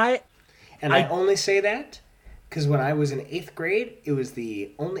 I only say that because when I was in 8th grade, it was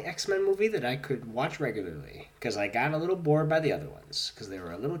the only X-Men movie that I could watch regularly because I got a little bored by the other ones because they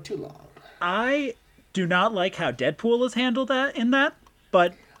were a little too long. I do not like how Deadpool is handled in that,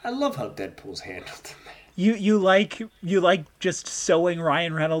 but I love how Deadpool's handled in that. You like just sewing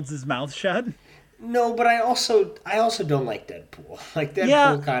Ryan Reynolds' mouth shut? No, but I also don't like Deadpool. Like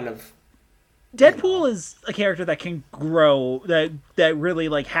Deadpool kind of. Deadpool is a character that can grow. That really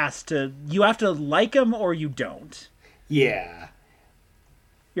like has to. You have to like him or you don't. Yeah.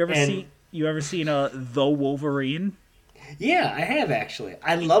 You ever seen The Wolverine? Yeah, I have actually.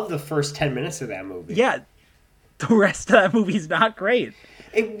 I love the first 10 minutes of that movie. Yeah, the rest of that movie's not great.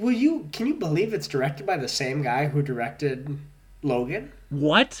 Can you believe it's directed by the same guy who directed Logan?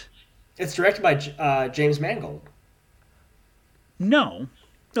 What? It's directed by James Mangold. No,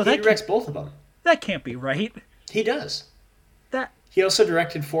 He directs both of them. That can't be right. He does. That He also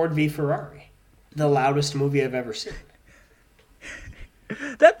directed Ford v Ferrari, the loudest movie I've ever seen.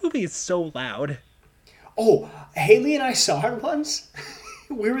 that movie is so loud. Oh, Haley and I saw it once.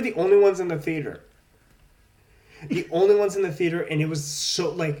 We were the only ones in the theater. The only ones in the theater, and it was so,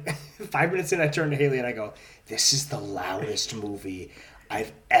 like, 5 minutes in, I turned to Haley and I go, this is the loudest movie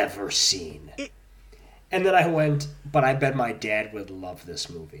I've ever seen. And then I went, but I bet my dad would love this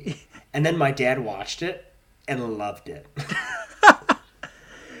movie. And then my dad watched it and loved it.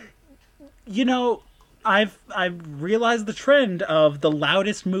 You know, I've realized the trend of the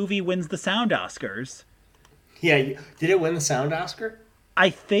loudest movie wins the sound Oscars. Yeah, did it win the sound Oscar? I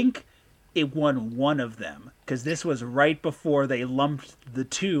think it won one of them, because this was right before they lumped the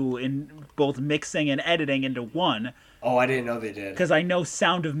two in both mixing and editing into one. Oh, I didn't know they did. Because I know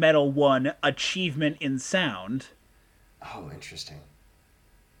Sound of Metal won Achievement in Sound. Oh, interesting.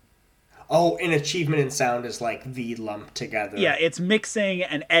 Oh, and Achievement in Sound is like the lump together. Yeah, it's mixing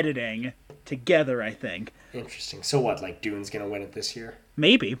and editing together, I think. Interesting. So what, like Dune's going to win it this year?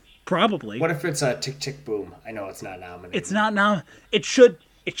 Maybe. Probably. What if it's a Tick Tick Boom? I know it's not nominated. It's not It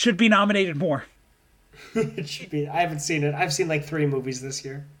should be nominated more. It should be. I haven't seen it. I've seen like 3 movies this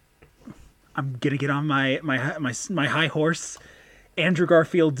year. I'm gonna get on my high horse. Andrew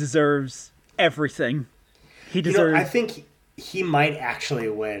Garfield deserves everything. He deserves. I think he might actually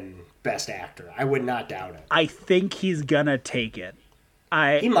win Best Actor. I would not doubt it. I think he's gonna take it.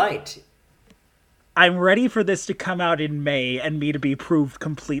 He might. I'm ready for this to come out in May and me to be proved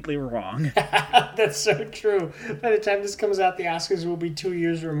completely wrong. That's so true. By the time this comes out, the Oscars will be 2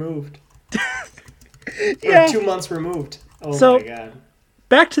 years removed. Yeah. Or 2 months removed. Oh So, my god.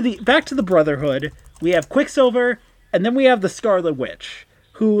 Back to the Brotherhood. We have Quicksilver, and then we have the Scarlet Witch,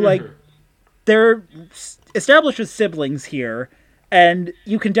 who like they're established as siblings here, and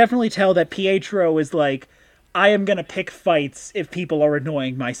you can definitely tell that Pietro is like, I am gonna pick fights if people are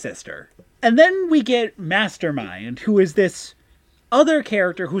annoying my sister. And then we get Mastermind, who is this other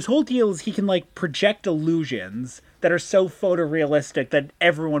character whose whole deal is he can like project illusions that are so photorealistic that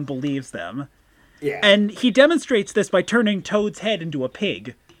everyone believes them. Yeah. And he demonstrates this by turning Toad's head into a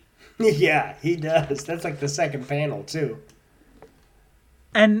pig. Yeah, he does. That's like the second panel, too.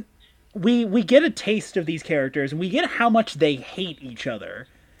 And we get a taste of these characters, and we get how much they hate each other.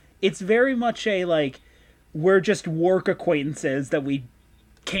 It's very much a, like, we're just work acquaintances that we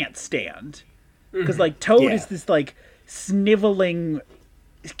can't stand. Because, like, Toad is this, like, sniveling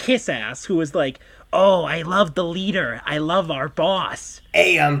kiss ass who is like, oh, I love the leader. I love our boss.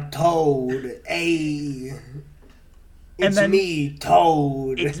 Hey, I'm Toad. Hey. It's me,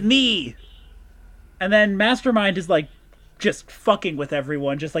 Toad. It's me. And then Mastermind is, like, just fucking with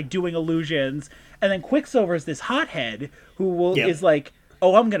everyone, just, like, doing illusions. And then Quicksilver is this hothead who is like,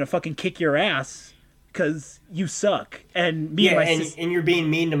 oh, I'm gonna fucking kick your ass because you suck. And me and my sister... and you're being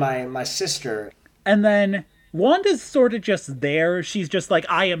mean to my sister. And then Wanda's sort of just there. She's just like,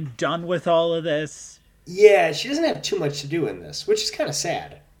 I am done with all of this. Yeah, she doesn't have too much to do in this, which is kind of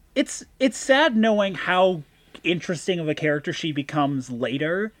sad. It's sad knowing how interesting of a character she becomes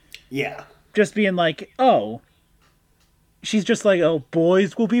later. Yeah. Just being like, oh. She's just like, oh,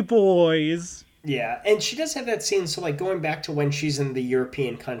 boys will be boys. Yeah, and she does have that scene, so, like, going back to when she's in the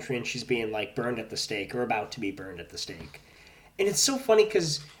European country and she's being, like, burned at the stake, or about to be burned at the stake. And it's so funny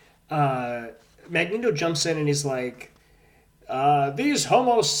because Magneto jumps in and he's like, these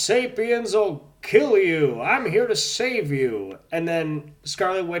Homo sapiens will kill you. I'm here to save you. And then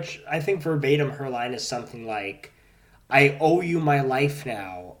Scarlet Witch, I think verbatim, her line is something like, I owe you my life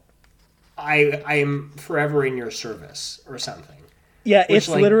now. I am forever in your service, or something. Yeah, it's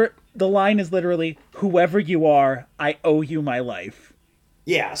like, the line is literally, whoever you are, I owe you my life.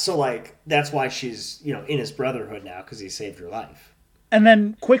 Yeah, so, like, that's why she's, you know, in his brotherhood now, because he saved her life. And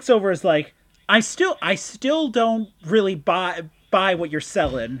then Quicksilver is like, I still don't really buy what you're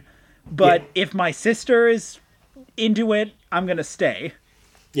selling, but if my sister is into it, I'm gonna stay.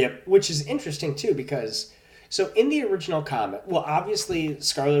 Yep, which is interesting too, because so in the original comic, well, obviously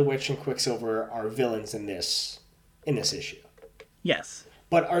Scarlet Witch and Quicksilver are villains in this issue. Yes.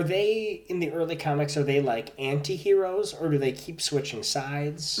 But are they, in the early comics, are they like anti-heroes, or do they keep switching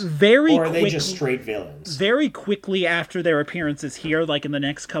sides? Or are they just straight villains? Very quickly after their appearances here, like in the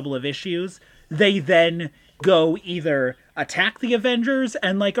next couple of issues, they then go either attack the Avengers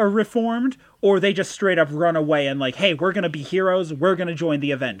and, like, are reformed, or they just straight up run away and, like, hey, we're gonna be heroes, we're gonna join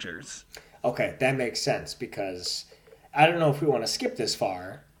the Avengers. Okay, that makes sense, because I don't know if we want to skip this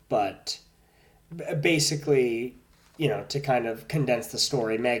far, but basically, you know, to kind of condense the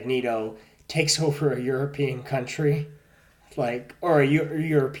story, Magneto takes over a European country, like, or a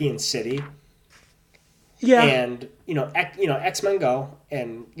European city. Yeah. And, X-Men go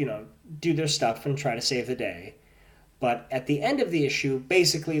and, do their stuff and try to save the day. But at the end of the issue,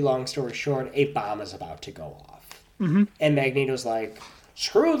 basically, long story short, a bomb is about to go off. Mm-hmm. And Magneto's like,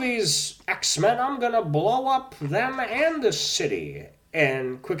 screw these X-Men, I'm going to blow up them and the city.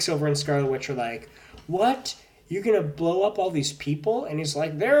 And Quicksilver and Scarlet Witch are like, what? You're going to blow up all these people? And he's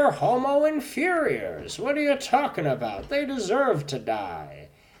like, they're homo inferiors. What are you talking about? They deserve to die.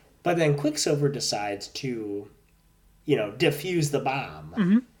 But then Quicksilver decides to, defuse the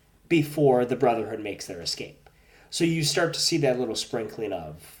bomb before the Brotherhood makes their escape. So you start to see that little sprinkling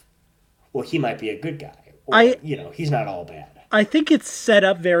of, well, he might be a good guy. Or, he's not all bad. I think it's set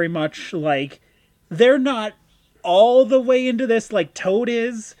up very much like they're not all the way into this like Toad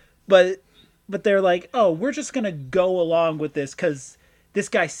is, but they're like, oh, we're just going to go along with this because this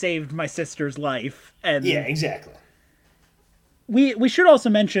guy saved my sister's life. And yeah, exactly. We should also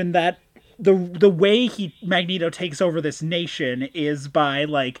mention that the way Magneto takes over this nation is by,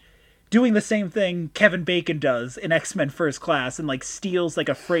 like, doing the same thing Kevin Bacon does in X-Men First Class and, like, steals, like,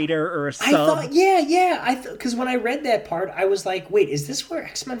 a freighter or a sub. Because when I read that part, I was like, wait, is this where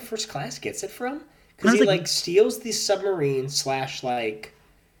X-Men First Class gets it from? Because he, like, steals the submarine / like,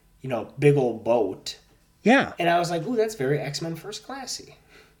 big old boat. Yeah. And I was like, ooh, that's very X-Men First Classy.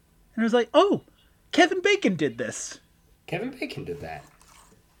 And I was like, oh, Kevin Bacon did this. Kevin Bacon did that.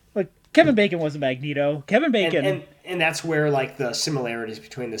 Like, Kevin Bacon was a Magneto. Kevin Bacon... And that's where, like, the similarities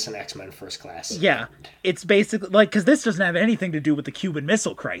between this and X-Men First Class. Yeah. It's basically... Like, because this doesn't have anything to do with the Cuban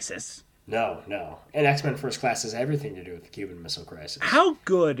Missile Crisis. No. And X-Men First Class has everything to do with the Cuban Missile Crisis. How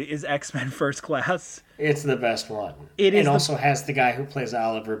good is X-Men First Class? It's the best one. It also has the guy who plays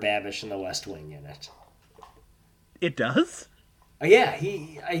Oliver Babish in The West Wing in it. It does? Yeah,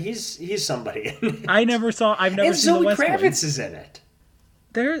 he's somebody. I've never seen The West Wing. And Zoe Kravitz is in it.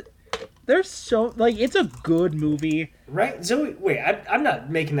 They're so, like, it's a good movie. Right? I'm not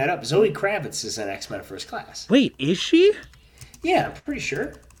making that up. Zoe Kravitz is in X-Men First Class. Wait, is she? Yeah, I'm pretty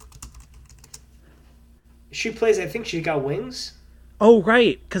sure. She plays, I think she's got wings. Oh,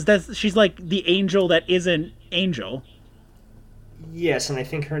 right, because she's like the angel that isn't Angel. Yes, and I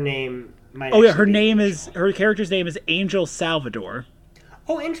think her name might. Oh yeah, her character's name is Angel Salvador.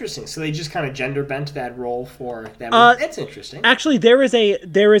 Oh, interesting. So they just kind of gender bent that role for them. That's interesting. Actually, there is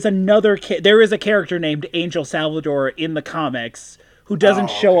a character named Angel Salvador in the comics who doesn't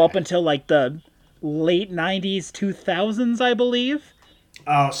show up until like the late 90s, 2000s, I believe.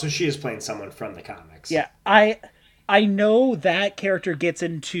 Oh, so she is playing someone from the comics. Yeah, I know that character gets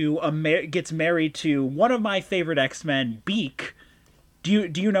married to one of my favorite X-Men, Beak. Do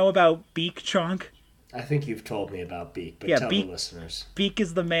you know about Beak, Chonk? I think you've told me about Beak, but tell the listeners. Beak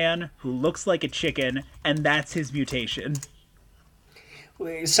is the man who looks like a chicken, and that's his mutation.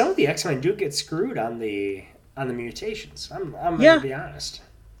 Some of the X-Men do get screwed on the mutations. I'm gonna be honest.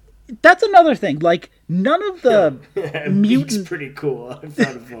 That's another thing. Like, none of the mutants... Beak's pretty cool. I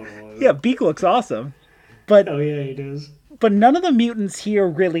found a photo of it. Yeah, Beak looks awesome. But, oh, yeah, he does. But none of the mutants here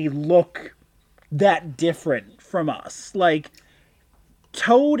really look that different from us. Like,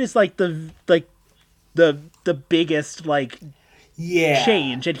 Toad is like the biggest, like,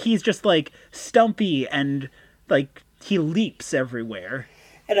 change. And he's just, like, stumpy and, like, he leaps everywhere.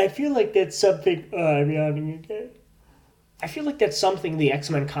 And I feel like that's something... I'm yawning again. I feel like that's something the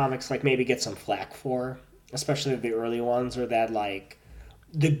X-Men comics, like, maybe get some flack for. Especially the early ones, or that, like,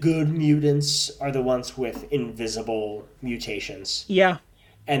 the good mutants are the ones with invisible mutations. Yeah.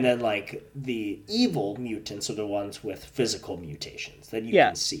 And then, like, the evil mutants are the ones with physical mutations that you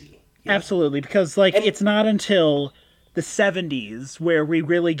can see. Absolutely, because, like, it's not until the 70s where we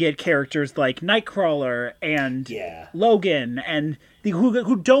really get characters like Nightcrawler and Logan and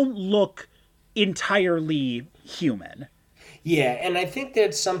who don't look entirely human. Yeah, and I think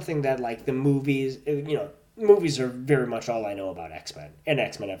that's something that, like, the movies, movies are very much all I know about X-Men and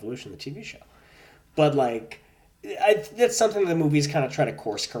X-Men Evolution, the TV show. But, like, that's something the movies kind of try to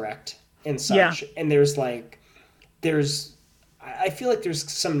course correct and such. Yeah. And I feel like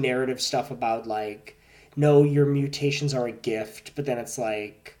there's some narrative stuff about, like, no, your mutations are a gift, but then it's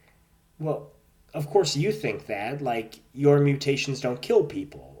like, well, of course you think that. Like, your mutations don't kill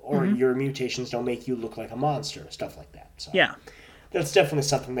people, or your mutations don't make you look like a monster, stuff like that. So yeah. That's definitely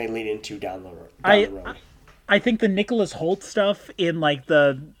something they lean into down the road. I think the Nicholas Hoult stuff in, like,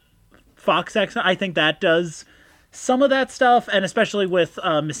 the Fox X, I think that does some of that stuff, and especially with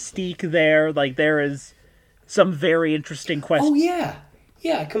Mystique there, like, there is some very interesting questions. Oh, yeah.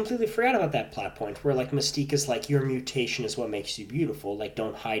 Yeah, I completely forgot about that plot point where, like, Mystique is like, your mutation is what makes you beautiful. Like,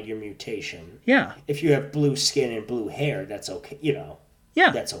 don't hide your mutation. Yeah. If you have blue skin and blue hair, that's okay,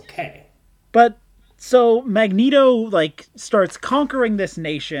 Yeah. That's okay. But, so, Magneto, like, starts conquering this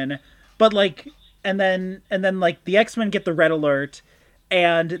nation, but, like, and then, like, the X-Men get the red alert,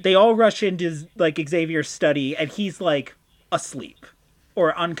 and they all rush into, like, Xavier's study, and he's, like, asleep.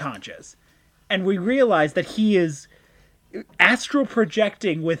 Or unconscious. And we realize that he is astral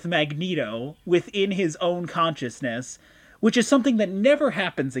projecting with Magneto within his own consciousness, which is something that never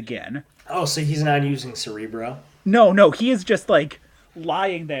happens again. Oh, so he's not using Cerebro? No, he is just, like,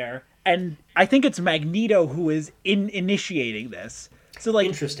 lying there, and I think it's Magneto who is initiating this. So, like,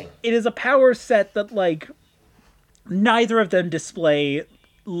 interesting. It is a power set that, like, neither of them display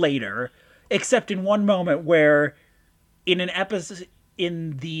later, except in one moment where in an episode,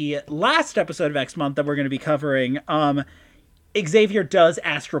 in the last episode of X Month that we're going to be covering, Xavier does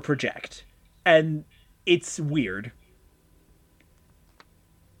astral project, and it's weird.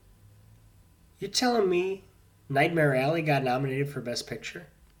 You telling me Nightmare Alley got nominated for Best Picture?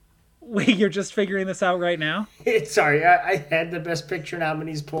 Wait, you're just figuring this out right now? Sorry, I had the Best Picture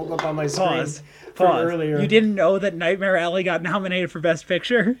nominees pulled up on my screen. Pause. Earlier. You didn't know that Nightmare Alley got nominated for Best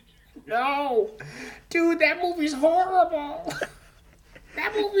Picture? No! Dude, that movie's horrible!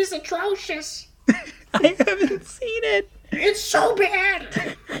 That movie's atrocious! I haven't seen it! It's so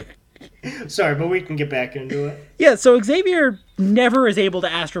bad! Sorry, but we can get back into it. Yeah, so Xavier never is able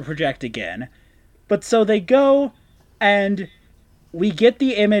to astral project again. But so they go, and we get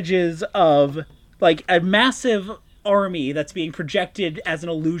the images of, like, a massive army that's being projected as an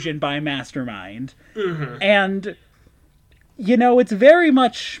illusion by a mastermind. Mm-hmm. And, it's very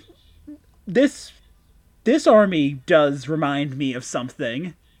much... This army does remind me of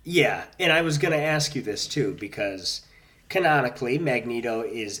something. Yeah, and I was going to ask you this, too, because canonically, Magneto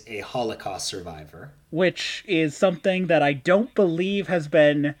is a Holocaust survivor. Which is something that I don't believe has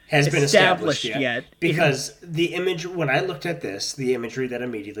been established yet. Because the image, when I looked at this, the imagery that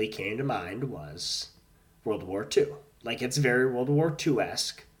immediately came to mind was World War II. Like, it's very World War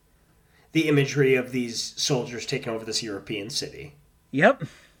II-esque. The imagery of these soldiers taking over this European city. Yep.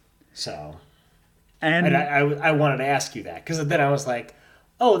 So, and I wanted to ask you that, because then I was like,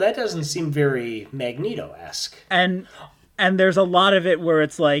 oh, that doesn't seem very Magneto-esque. And there's a lot of it where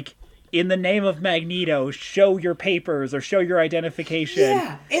it's like, in the name of Magneto, show your papers or show your identification.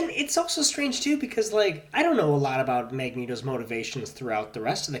 Yeah, and it's also strange too because like I don't know a lot about Magneto's motivations throughout the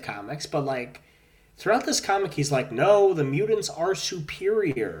rest of the comics, but like throughout this comic he's like, no, the mutants are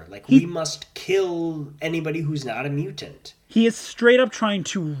superior. Like we must kill anybody who's not a mutant. He is straight up trying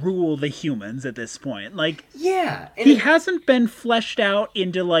to rule the humans at this point. Like, yeah, and he hasn't been fleshed out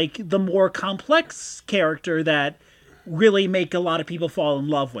into like the more complex character that really make a lot of people fall in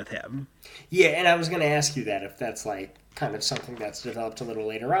love with him. Yeah, and I was going to ask you that if that's like kind of something that's developed a little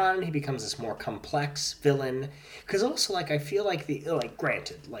later on. He becomes this more complex villain because also like I feel like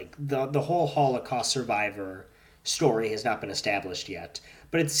granted like the whole Holocaust survivor story has not been established yet,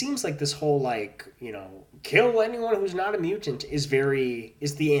 but it seems like this whole like, you know, kill anyone who's not a mutant is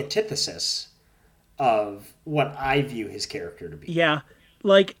the antithesis of what I view his character to be. Yeah.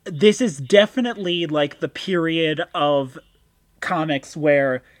 Like, this is definitely, like, the period of comics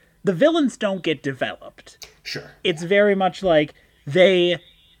where the villains don't get developed. Sure. It's very much like they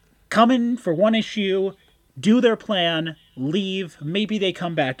come in for one issue, do their plan, leave, maybe they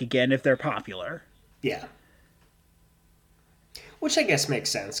come back again if they're popular. Yeah. Which I guess makes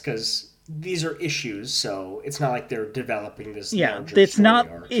sense, because these are issues, so it's not like they're developing this larger it's story not...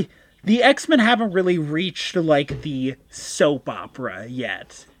 arc. The X-Men haven't really reached, like, the soap opera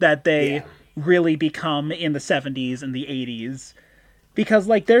yet that they really become in the 70s and the 80s. Because,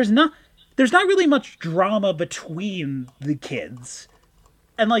 like, there's not really much drama between the kids.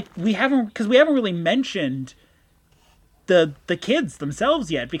 And, like, we haven't really mentioned the kids themselves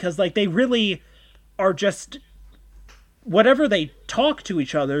yet, because, like, they really are just... Whatever they talk to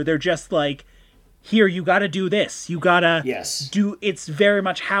each other, they're just like... Here, you gotta do this. You gotta do... It's very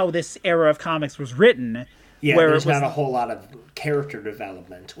much how this era of comics was written. Yeah, where there's not a whole lot of character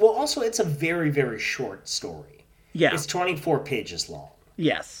development. Well, also, it's a very, very short story. Yeah. It's 24 pages long.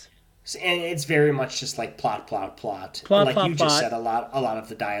 Yes. And it's very much just like plot. Like you just said, a lot of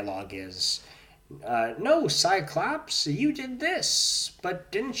the dialogue is... no, Cyclops, you did this,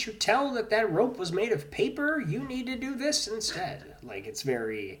 but didn't you tell that rope was made of paper? You need to do this instead. Like, it's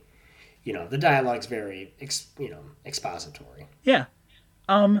very... You know, the dialogue's very, expository. Yeah.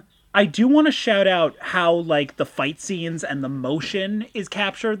 I do want to shout out how, like, the fight scenes and the motion is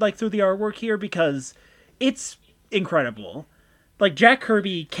captured, like, through the artwork here, because it's incredible. Like, Jack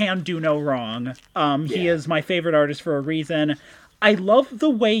Kirby can do no wrong. He is my favorite artist for a reason. I love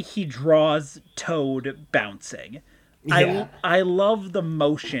the way he draws Toad bouncing. Yeah. I love the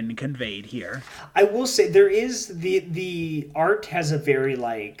motion conveyed here. I will say there is the art has a very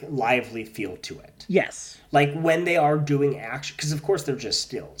like lively feel to it. Yes. Like when they are doing action, because of course they're just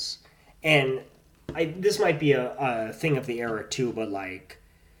stills. And this might be a thing of the era too, but like,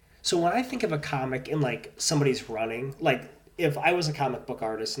 so when I think of a comic and like somebody's running, like if I was a comic book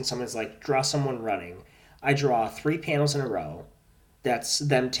artist and someone's like, draw someone running, I draw 3 panels in a row. That's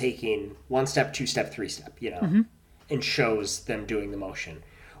them taking 1 step, 2 step, 3 step, you know. Mm-hmm. And shows them doing the motion.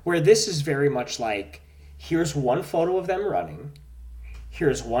 Where this is very much like, here's one photo of them running,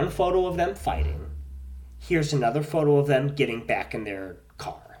 here's one photo of them fighting, here's another photo of them getting back in their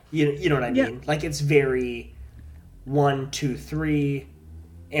car. You know what I mean? Like, it's very 1, 2, 3,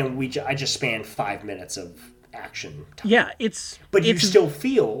 and I just spanned 5 minutes of action time. Yeah, But you still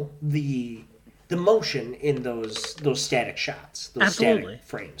feel the motion in those static shots, those static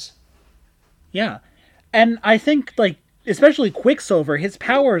frames. Yeah. And I think, like, especially Quicksilver, his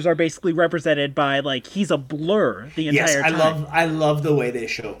powers are basically represented by, like, he's a blur the entire time. I love the way they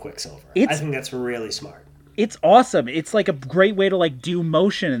show Quicksilver. I think that's really smart. It's awesome. It's, like, a great way to, like, do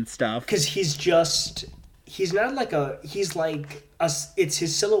motion and stuff. Because he's not like it's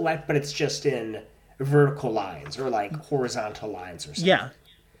his silhouette, but it's just in vertical lines or, like, horizontal lines or something. Yeah.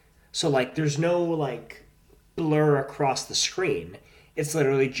 So, like, there's no, like, blur across the screen. It's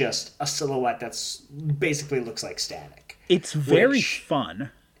literally just a silhouette that's basically looks like static. It's very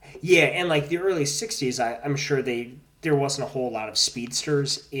fun. Yeah, and like the early 60s, I'm sure there wasn't a whole lot of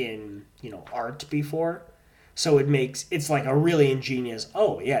speedsters in, art before. So it's like a really ingenious,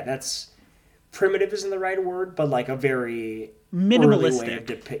 that's primitive isn't the right word, but like a very minimalistic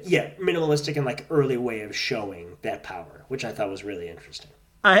minimalistic and like early way of showing that power, which I thought was really interesting.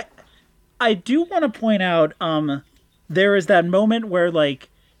 I do want to point out there is that moment where, like,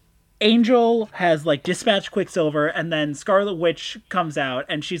 Angel has, like, dispatched Quicksilver, and then Scarlet Witch comes out,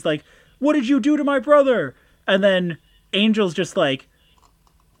 and she's like, "What did you do to my brother?" And then Angel's just like,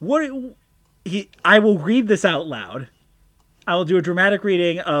 I will read this out loud. I will do a dramatic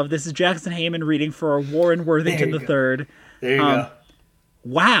reading of, this is Jackson Heyman reading for Warren Worthington III. There you go.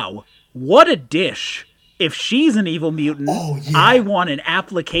 Wow, what a dish. if she's an evil mutant, I want an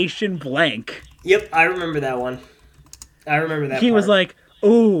application blank. Yep, I remember that one. I remember that He was like,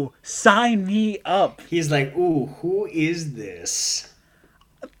 ooh, sign me up. He's like, ooh, who is this?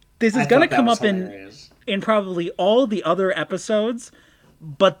 This is going to come up in probably all the other episodes,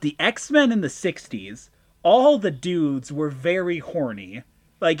 but the X-Men in the 60s, all the dudes were very horny.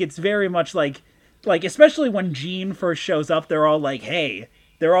 Like, it's very much like especially when Jean first shows up, they're all like, hey,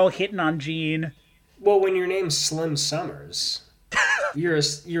 they're all hitting on Jean. Well, when your name's Slim Summers, you're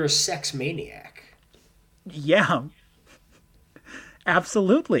a sex maniac. Yeah.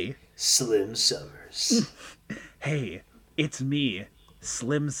 Absolutely. Slim Summers. Hey, it's me,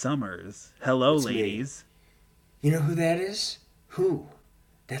 Slim Summers. Hello, ladies. Me. You know who that is? Who?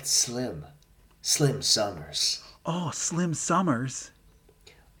 That's Slim. Slim Summers. Oh, Slim Summers.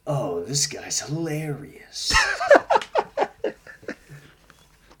 Oh, this guy's hilarious.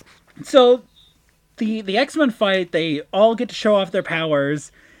 So, the X-Men fight, they all get to show off their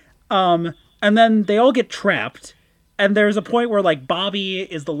powers, and then they all get trapped, and there's a point where, like, Bobby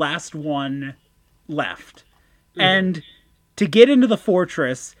is the last one left. And to get into the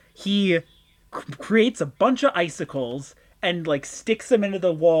fortress, he creates a bunch of icicles and, like, sticks them into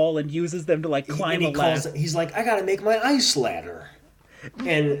the wall and uses them to, like, climb a ladder. He's like, I gotta make my ice ladder.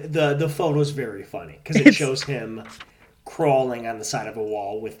 And the photo's very funny, because it shows him crawling on the side of a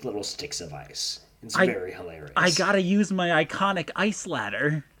wall with little sticks of ice. It's very hilarious. I gotta use my iconic ice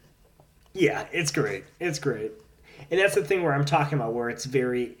ladder. Yeah, it's great. It's great. And that's the thing where I'm talking about, where it's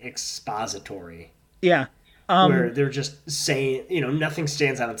very expository. Yeah. Where they're just saying, nothing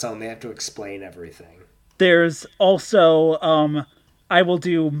stands on its own. They have to explain everything. There's also, I will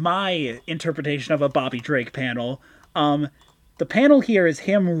do my interpretation of a Bobby Drake panel. The panel here is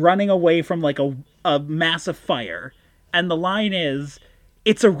him running away from, like, a massive fire. And the line is,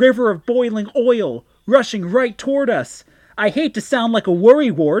 "It's a river of boiling oil, rushing right toward us. I hate to sound like a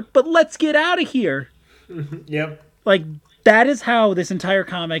worrywart, but let's get out of here." Yep. Like, that is how this entire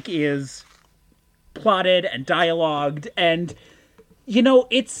comic is plotted and dialogued. And,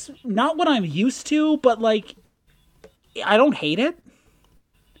 it's not what I'm used to, but, like, I don't hate it.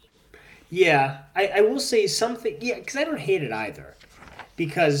 Yeah, I will say something. Yeah, because I don't hate it either.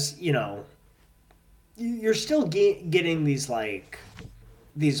 Because, you're still getting these, like,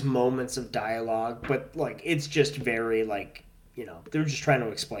 these moments of dialogue, but, like, it's just very, like, they're just trying to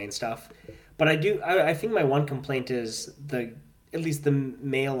explain stuff. But I think my one complaint is at least the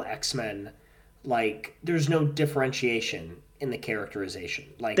male X-Men, like, there's no differentiation in the characterization.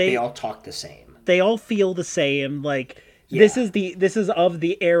 Like, they all talk the same. They all feel the same, like... Yeah. This is of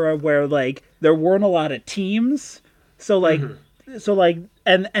the era where, like, there weren't a lot of teams, so like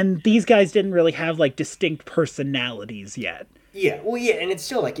and these guys didn't really have, like, distinct personalities yet. Yeah, well, yeah, and it's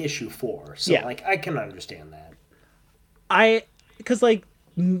still, like, issue 4, so like, I can understand that. Because, like,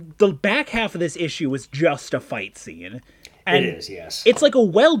 the back half of this issue was just a fight scene, and it is, yes. It's like a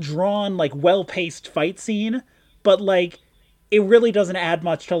well drawn, like, well paced fight scene, but, like, it really doesn't add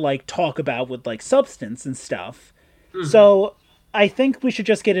much to, like, talk about with, like, substance and stuff. So I think we should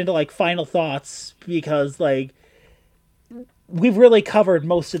just get into, like, final thoughts, because, like, we've really covered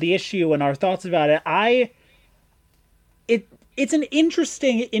most of the issue and our thoughts about it. It's an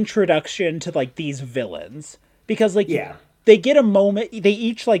interesting introduction to, like, these villains, because, like, they get a moment, they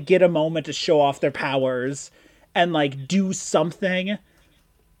each, like, get a moment to show off their powers and, like, do something,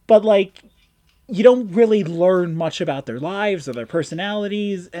 but, like, you don't really learn much about their lives or their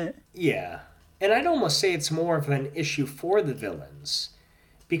personalities. Yeah. And I'd almost say it's more of an issue for the villains.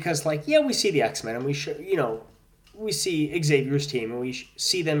 Because, like, yeah, we see the X-Men, and we see Xavier's team, and we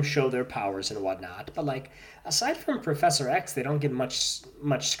see them show their powers and whatnot. But, like, aside from Professor X, they don't get much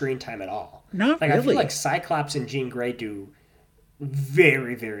screen time at all. Not like, really. I feel like Cyclops and Jean Grey do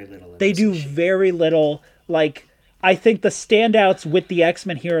very, very little. They do very little. Like, I think the standouts with the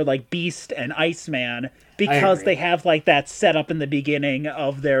X-Men here are, like, Beast and Iceman, because they have, like, that setup in the beginning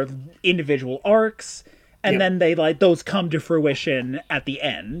of their individual arcs, and then they, like, those come to fruition at the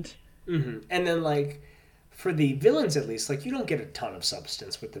end. Mm-hmm. And then, like, for the villains at least, like, you don't get a ton of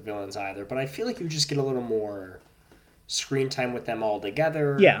substance with the villains either, but I feel like you just get a little more screen time with them all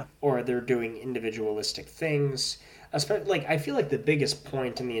together. Yeah. Or they're doing individualistic things. Especially, like, I feel like the biggest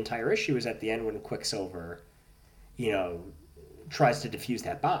point in the entire issue is at the end when Quicksilver, tries to defuse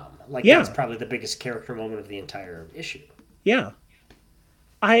that bomb. Like, that's probably the biggest character moment of the entire issue. Yeah.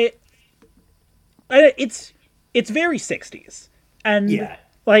 It's very 60s. And,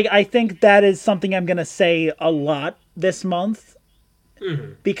 like, I think that is something I'm going to say a lot this month.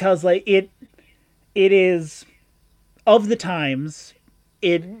 Mm-hmm. Because, like, it is, of the times,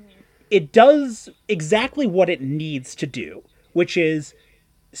 it it does exactly what it needs to do, which is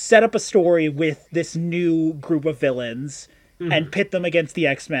set up a story with this new group of villains and pit them against the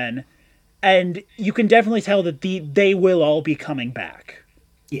X-Men. And you can definitely tell that they will all be coming back.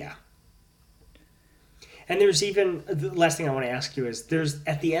 Yeah. And there's even, the last thing I want to ask you is, there's,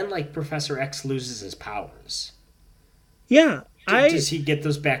 at the end, like, Professor X loses his powers. Yeah. Does he get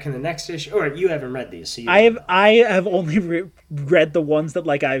those back in the next issue? Or you haven't read these, so you I have only read the ones that,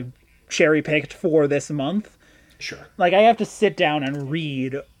 like, I've cherry-picked for this month. Sure. Like, I have to sit down and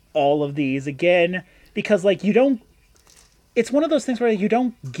read all of these again, because, like, you don't... It's one of those things where you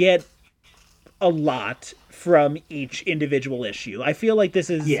don't get a lot from each individual issue. I feel like this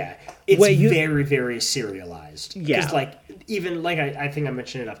is... Yeah, it's very, very serialized. Yeah. Because, like, even, like, I think I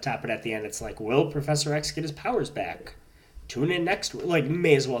mentioned it up top, but at the end it's like, will Professor X get his powers back? Tune in next week. Like,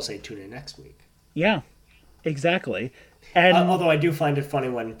 may as well say tune in next week. Yeah, exactly. And although I do find it funny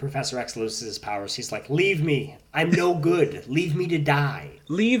when Professor X loses his powers, he's like, leave me. I'm no good. Leave me to die.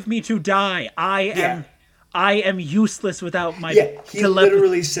 Leave me to die. I am useless without my... Yeah, he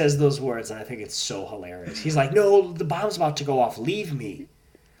literally says those words, and I think it's so hilarious. He's like, no, the bomb's about to go off. Leave me.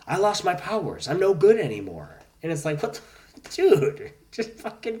 I lost my powers. I'm no good anymore. And it's like, what the... Dude, just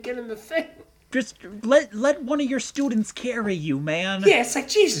fucking get in the thing. Just let one of your students carry you, man. Yeah, it's like,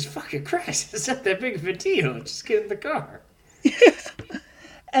 Jesus fucking Christ. It's not that big of a deal. Just get in the car.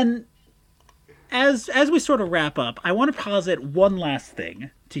 And as we sort of wrap up, I want to posit one last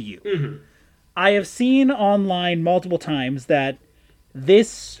thing to you. Mm-hmm. I have seen online multiple times that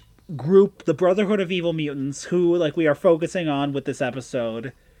this group, the Brotherhood of Evil Mutants, who, like, we are focusing on with this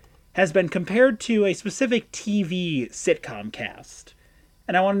episode, has been compared to a specific TV sitcom cast.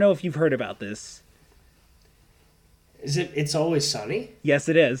 And I want to know if you've heard about this. Is it It's Always Sunny? Yes,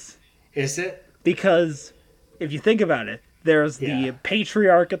 it is. Is it? Because if you think about it, there's the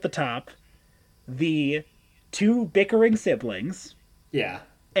patriarch at the top, the two bickering siblings,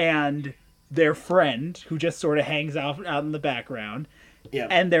 and their friend, who just sort of hangs out in the background,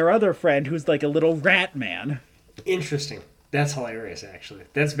 and their other friend, who's like a little rat man. Interesting. That's hilarious, actually.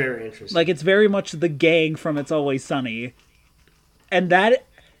 That's very interesting. Like, it's very much the gang from It's Always Sunny. And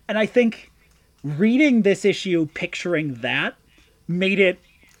I think reading this issue, picturing that, made it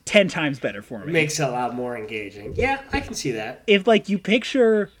 10 times better for me. Makes it a lot more engaging. Yeah, I can see that. If, like, you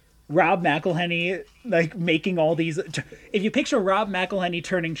picture Rob McElhenney, like, making all these... If you picture Rob McElhenney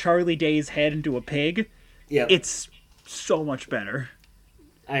turning Charlie Day's head into a pig, it's so much better.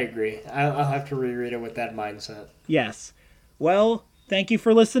 I agree. I'll have to reread it with that mindset. Yes. Well, thank you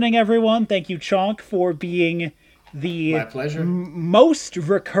for listening, everyone. Thank you, Chonk, for being the My pleasure. Most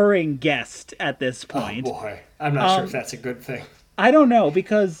recurring guest at this point. Oh, boy. I'm not sure if that's a good thing. I don't know,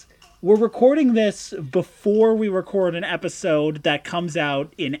 because we're recording this before we record an episode that comes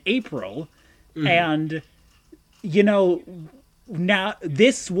out in April. Mm-hmm. And, you know, now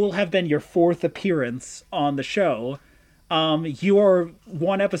this will have been your fourth appearance on the show. You are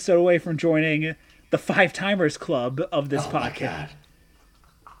one episode away from joining the Five Timers Club of this podcast. My God.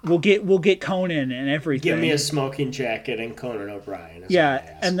 We'll get Conan and everything. Give me a smoking jacket and Conan O'Brien.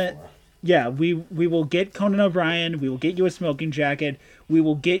 We will get Conan O'Brien. We will get you a smoking jacket. We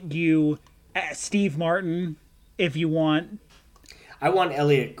will get you Steve Martin if you want. I want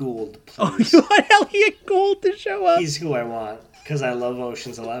Elliot Gould, please. Oh, you want Elliot Gould to show up? He's who I want, because I love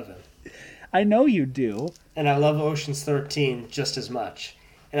Ocean's 11. I know you do. And I love Ocean's 13 just as much.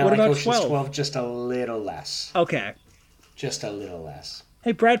 And what I like about Ocean's 12 just a little less. Okay. Just a little less.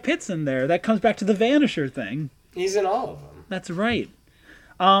 Hey, Brad Pitt's in there. That comes back to the Vanisher thing. He's in all of them. That's right.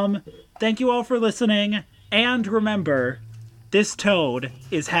 Thank you all for listening. And remember, this toad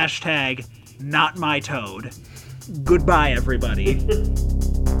is hashtag not my toad. Goodbye, everybody.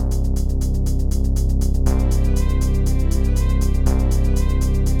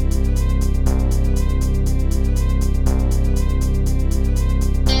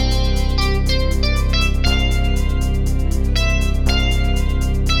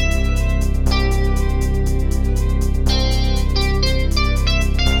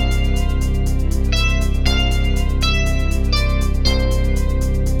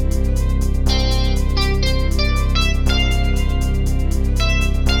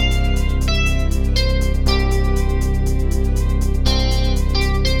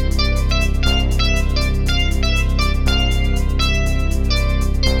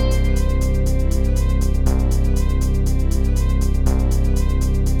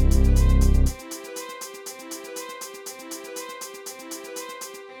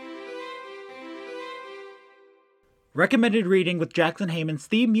 Recommended Reading with Jackson Heyman's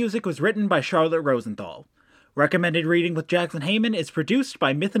theme music was written by Charlotte Rosenthal. Recommended Reading with Jackson Heyman is produced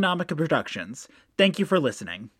by Mythonomica Productions. Thank you for listening.